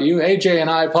forgotten about you. AJ and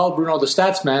I, Paul Bruno, the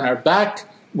Statsman, are back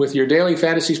with your daily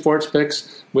fantasy sports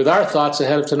picks with our thoughts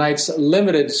ahead of tonight's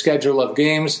limited schedule of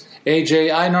games.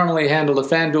 AJ, I normally handle the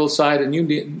FanDuel side and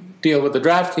you deal with the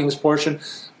DraftKings portion.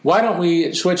 Why don't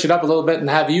we switch it up a little bit and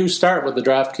have you start with the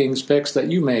DraftKings picks that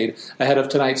you made ahead of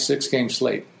tonight's 6-game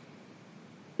slate?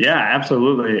 Yeah,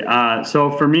 absolutely.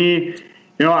 So for me,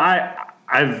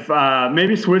 I've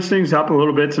maybe switched things up a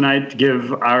little bit tonight to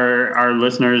give our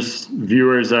listeners,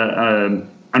 viewers, an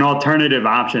alternative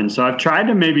option. So I've tried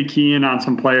to maybe key in on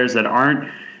some players that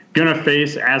aren't going to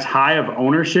face as high of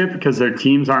ownership because their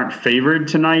teams aren't favored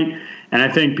tonight. And I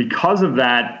think because of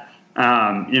that,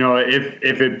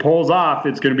 if it pulls off,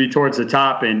 it's going to be towards the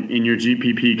top in your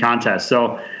GPP contest.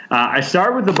 So I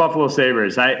start with the Buffalo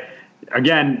Sabres.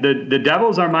 The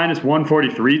Devils are minus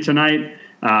 143 tonight.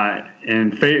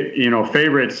 And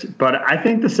favorites, but I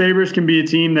think the Sabres can be a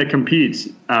team that competes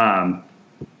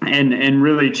and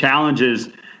really challenges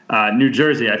New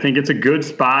Jersey. I think it's a good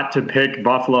spot to pick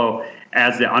Buffalo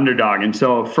as the underdog. And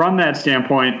so from that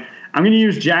standpoint, I'm going to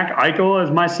use Jack Eichel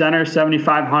as my center,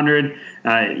 7,500.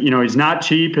 He's not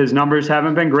cheap. His numbers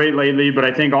haven't been great lately, but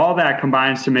I think all that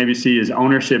combines to maybe see his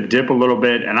ownership dip a little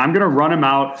bit. And I'm going to run him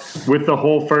out with the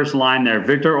whole first line there.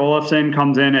 Victor Olofsson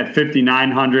comes in at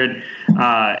 5,900,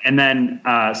 and then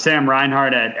Sam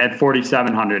Reinhart at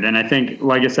 4,700. And I think,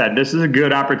 like I said, this is a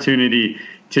good opportunity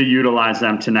to utilize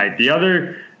them tonight. The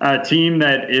other team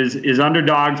that is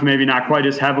underdogs, maybe not quite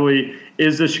as heavily,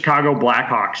 is the Chicago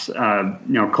Blackhawks.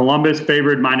 Columbus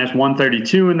favored minus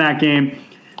 132 in that game.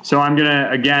 So I'm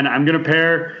gonna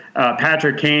pair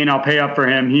Patrick Kane. I'll pay up for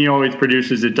him. He always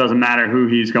produces. It doesn't matter who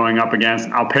he's going up against.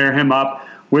 I'll pair him up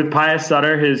with Pius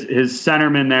Sutter, his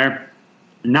centerman there.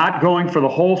 Not going for the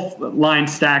whole line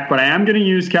stack, but I am going to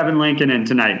use Kevin Lankinen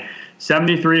tonight.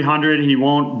 7,300. He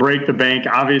won't break the bank.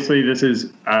 Obviously, this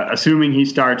is assuming he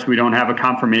starts. We don't have a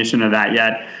confirmation of that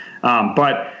yet.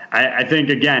 But I think,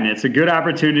 again, it's a good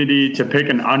opportunity to pick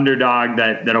an underdog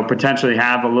that'll potentially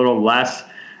have a little less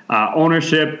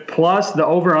ownership. Plus, the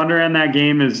over-under in that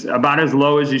game is about as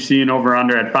low as you see an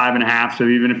over-under at 5.5. So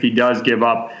even if he does give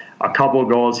up a couple of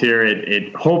goals here,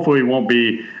 it hopefully won't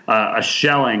be a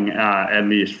shelling, at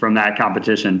least, from that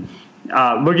competition.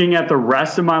 Looking at the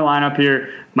rest of my lineup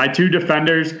here, my two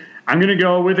defenders, I'm going to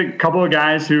go with a couple of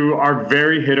guys who are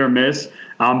very hit or miss.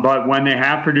 But when they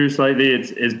have produced lately,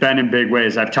 it's been in big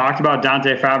ways. I've talked about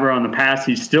Dante Fabro in the past.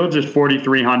 He's still just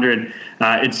 4,300.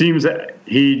 It seems that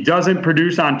he doesn't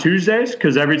produce on Tuesdays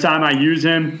because every time I use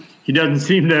him, he doesn't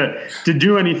seem to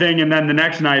do anything. And then the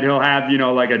next night he'll have,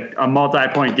 like a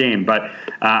multi-point game. But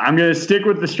I'm going to stick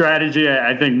with the strategy.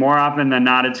 I think more often than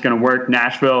not it's going to work.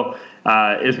 Nashville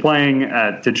is playing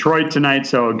Detroit tonight,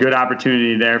 so a good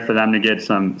opportunity there for them to get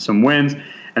some wins.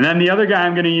 And then the other guy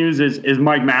I'm going to use is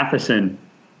Mike Matheson,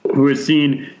 who has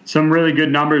seen some really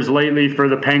good numbers lately for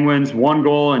the Penguins, 1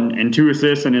 goal and 2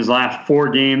 assists in his last 4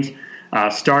 games,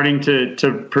 starting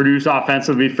to produce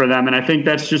offensively for them. And I think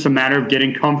that's just a matter of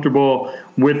getting comfortable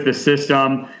with the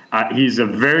system. He's a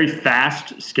very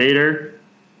fast skater.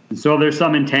 So there's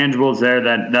some intangibles there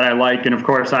that I like. And, of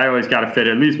course, I always got to fit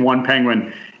at least one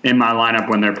Penguin in my lineup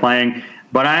when they're playing.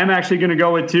 But I am actually going to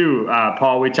go with 2,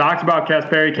 Paul. We talked about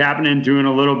Kasperi Kapanen doing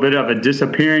a little bit of a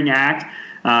disappearing act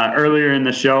earlier in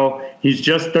the show. He's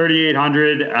just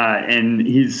 3,800, and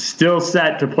he's still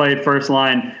set to play first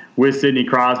line with Sidney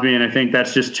Crosby, and I think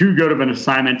that's just too good of an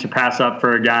assignment to pass up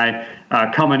for a guy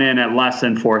coming in at less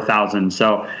than 4,000.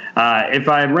 So if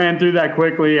I ran through that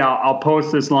quickly, I'll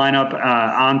post this lineup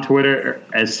on Twitter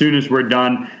as soon as we're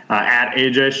done at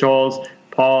AJ Scholz.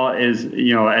 Paul is,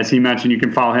 as he mentioned, you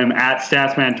can follow him at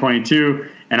Statsman22,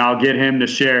 and I'll get him to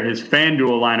share his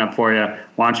FanDuel lineup for you.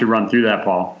 Why don't you run through that,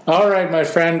 Paul? All right, my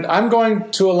friend. I'm going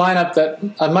to a lineup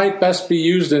that might best be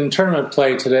used in tournament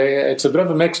play today. It's a bit of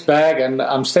a mixed bag, and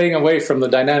I'm staying away from the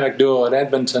dynamic duo at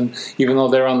Edmonton, even though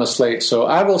they're on the slate. So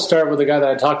I will start with the guy that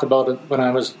I talked about when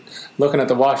I was looking at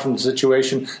the Washington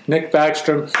situation, Nick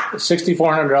Backstrom,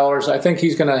 $6,400. I think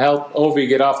he's going to help Ovi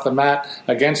get off the mat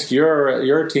against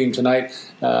your team tonight.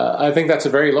 I think that's a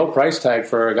very low price tag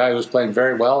for a guy who's playing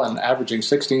very well and averaging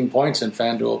 16 points in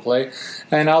FanDuel play.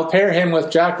 And I'll pair him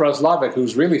with Jack Roslovic,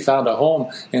 who's really found a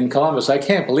home in Columbus. I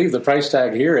can't believe the price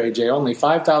tag here, AJ. Only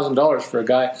 $5,000 for a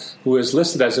guy who is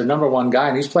listed as their number one guy,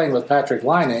 and he's playing with Patrick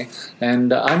Laine.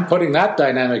 And I'm putting that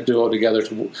dynamic duo together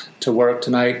to work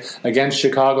tonight against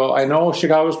Chicago. I know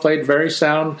Chicago's played very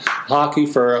sound hockey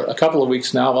for a couple of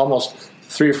weeks now, almost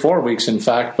 3 or 4 weeks, in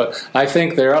fact. But I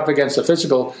think they're up against a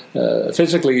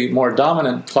physically more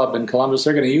dominant club in Columbus.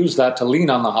 They're going to use that to lean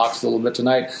on the Hawks a little bit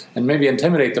tonight and maybe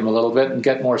intimidate them a little bit and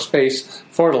get more space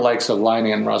for the likes of Laine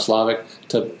and Roslovic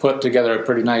to put together a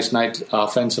pretty nice night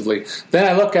offensively. Then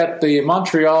I look at the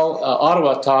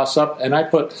Montreal-Ottawa toss-up, and I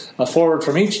put a forward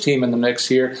from each team in the mix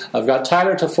here. I've got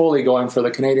Tyler Toffoli going for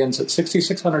the Canadiens at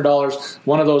 $6,600,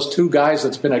 one of those two guys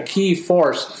that's been a key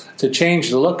force to change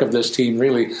the look of this team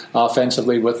really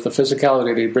offensively with the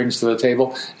physicality that he brings to the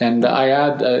table. And I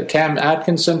add Cam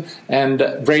Atkinson and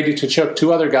Brady Tkachuk,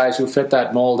 two other guys who fit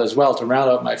that mold as well to round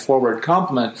out my forward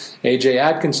complement. AJ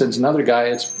Atkinson's another guy.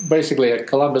 It's basically a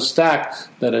Columbus stack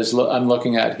that I'm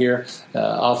looking at here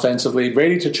offensively.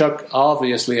 Brady Tkachuk,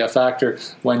 obviously a factor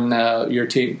when your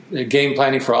team game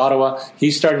planning for Ottawa.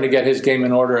 He's starting to get his game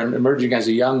in order and emerging as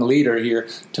a young leader here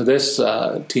to this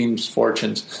team's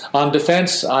fortunes. On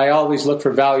defense, I always look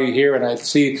for value here, and I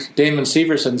see Damon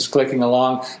Severson's clicking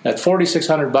along at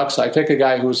 $4,600. I pick a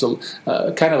guy who's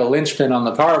kind of a linchpin on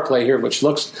the power play here, which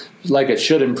looks like it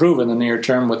should improve in the near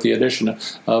term with the addition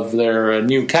of their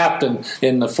new captain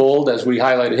in the fold, as we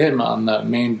highlighted him on the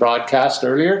main broadcast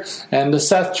earlier. And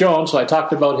Seth Jones, so I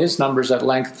talked about his numbers at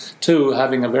length too,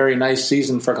 having a very nice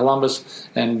season for Columbus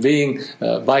and being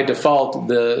by default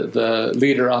the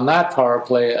leader on that power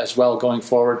play as well going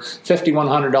forward.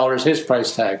 $5,100 his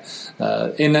price tag.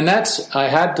 In the Nets, I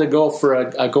had to go for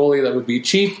a goalie that would be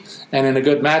cheap and in a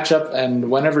good matchup, and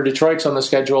whenever Detroit's on the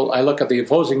schedule, I look at the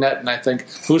opposing net and I think,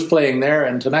 who's playing there?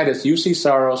 And tonight it's UC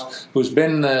Saros, who's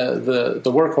been the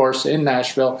workhorse in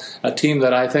Nashville, a team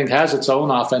that I think has its own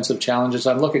offensive challenges.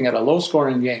 I'm looking at a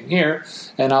low-scoring game here,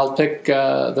 and I'll pick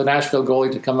the Nashville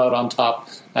goalie to come out on top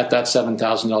at that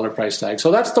 $7,000 price tag. So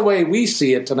that's the way we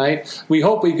see it tonight. We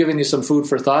hope we've given you some food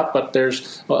for thought, but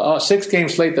there's a 6-game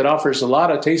slate that offers a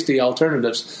lot of tasty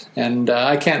alternatives, and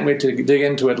I can't wait to dig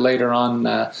into it later on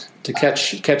to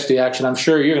catch the action. I'm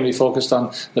sure you're going to be focused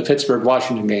on the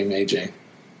Pittsburgh-Washington game, AJ.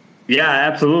 Yeah,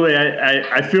 absolutely.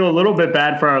 I feel a little bit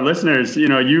bad for our listeners.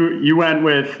 You went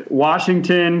with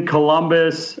Washington,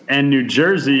 Columbus, and New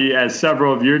Jersey as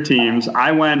several of your teams.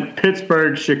 I went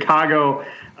Pittsburgh, Chicago,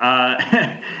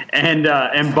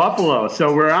 and Buffalo.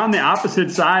 So we're on the opposite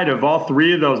side of all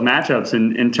three of those matchups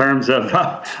in terms of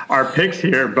our picks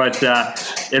here. But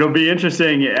it'll be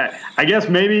interesting. I guess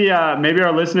maybe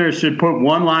our listeners should put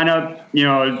one lineup,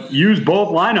 use both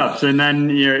lineups, and then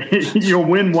you'll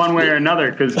win one way or another,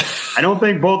 because I don't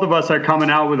think both of us are coming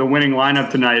out with a winning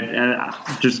lineup tonight, and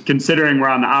just considering we're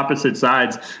on the opposite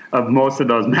sides of most of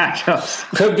those matchups.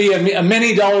 Could be a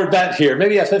mini dollar bet here,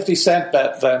 maybe a 50-cent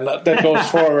bet then that goes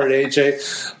forward,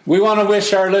 AJ. We want to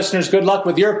wish our listeners good luck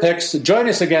with your picks. Join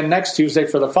us again next Tuesday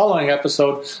for the following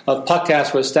episode of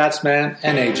Puckcast with Statsman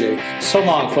and AJ. So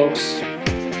long, folks.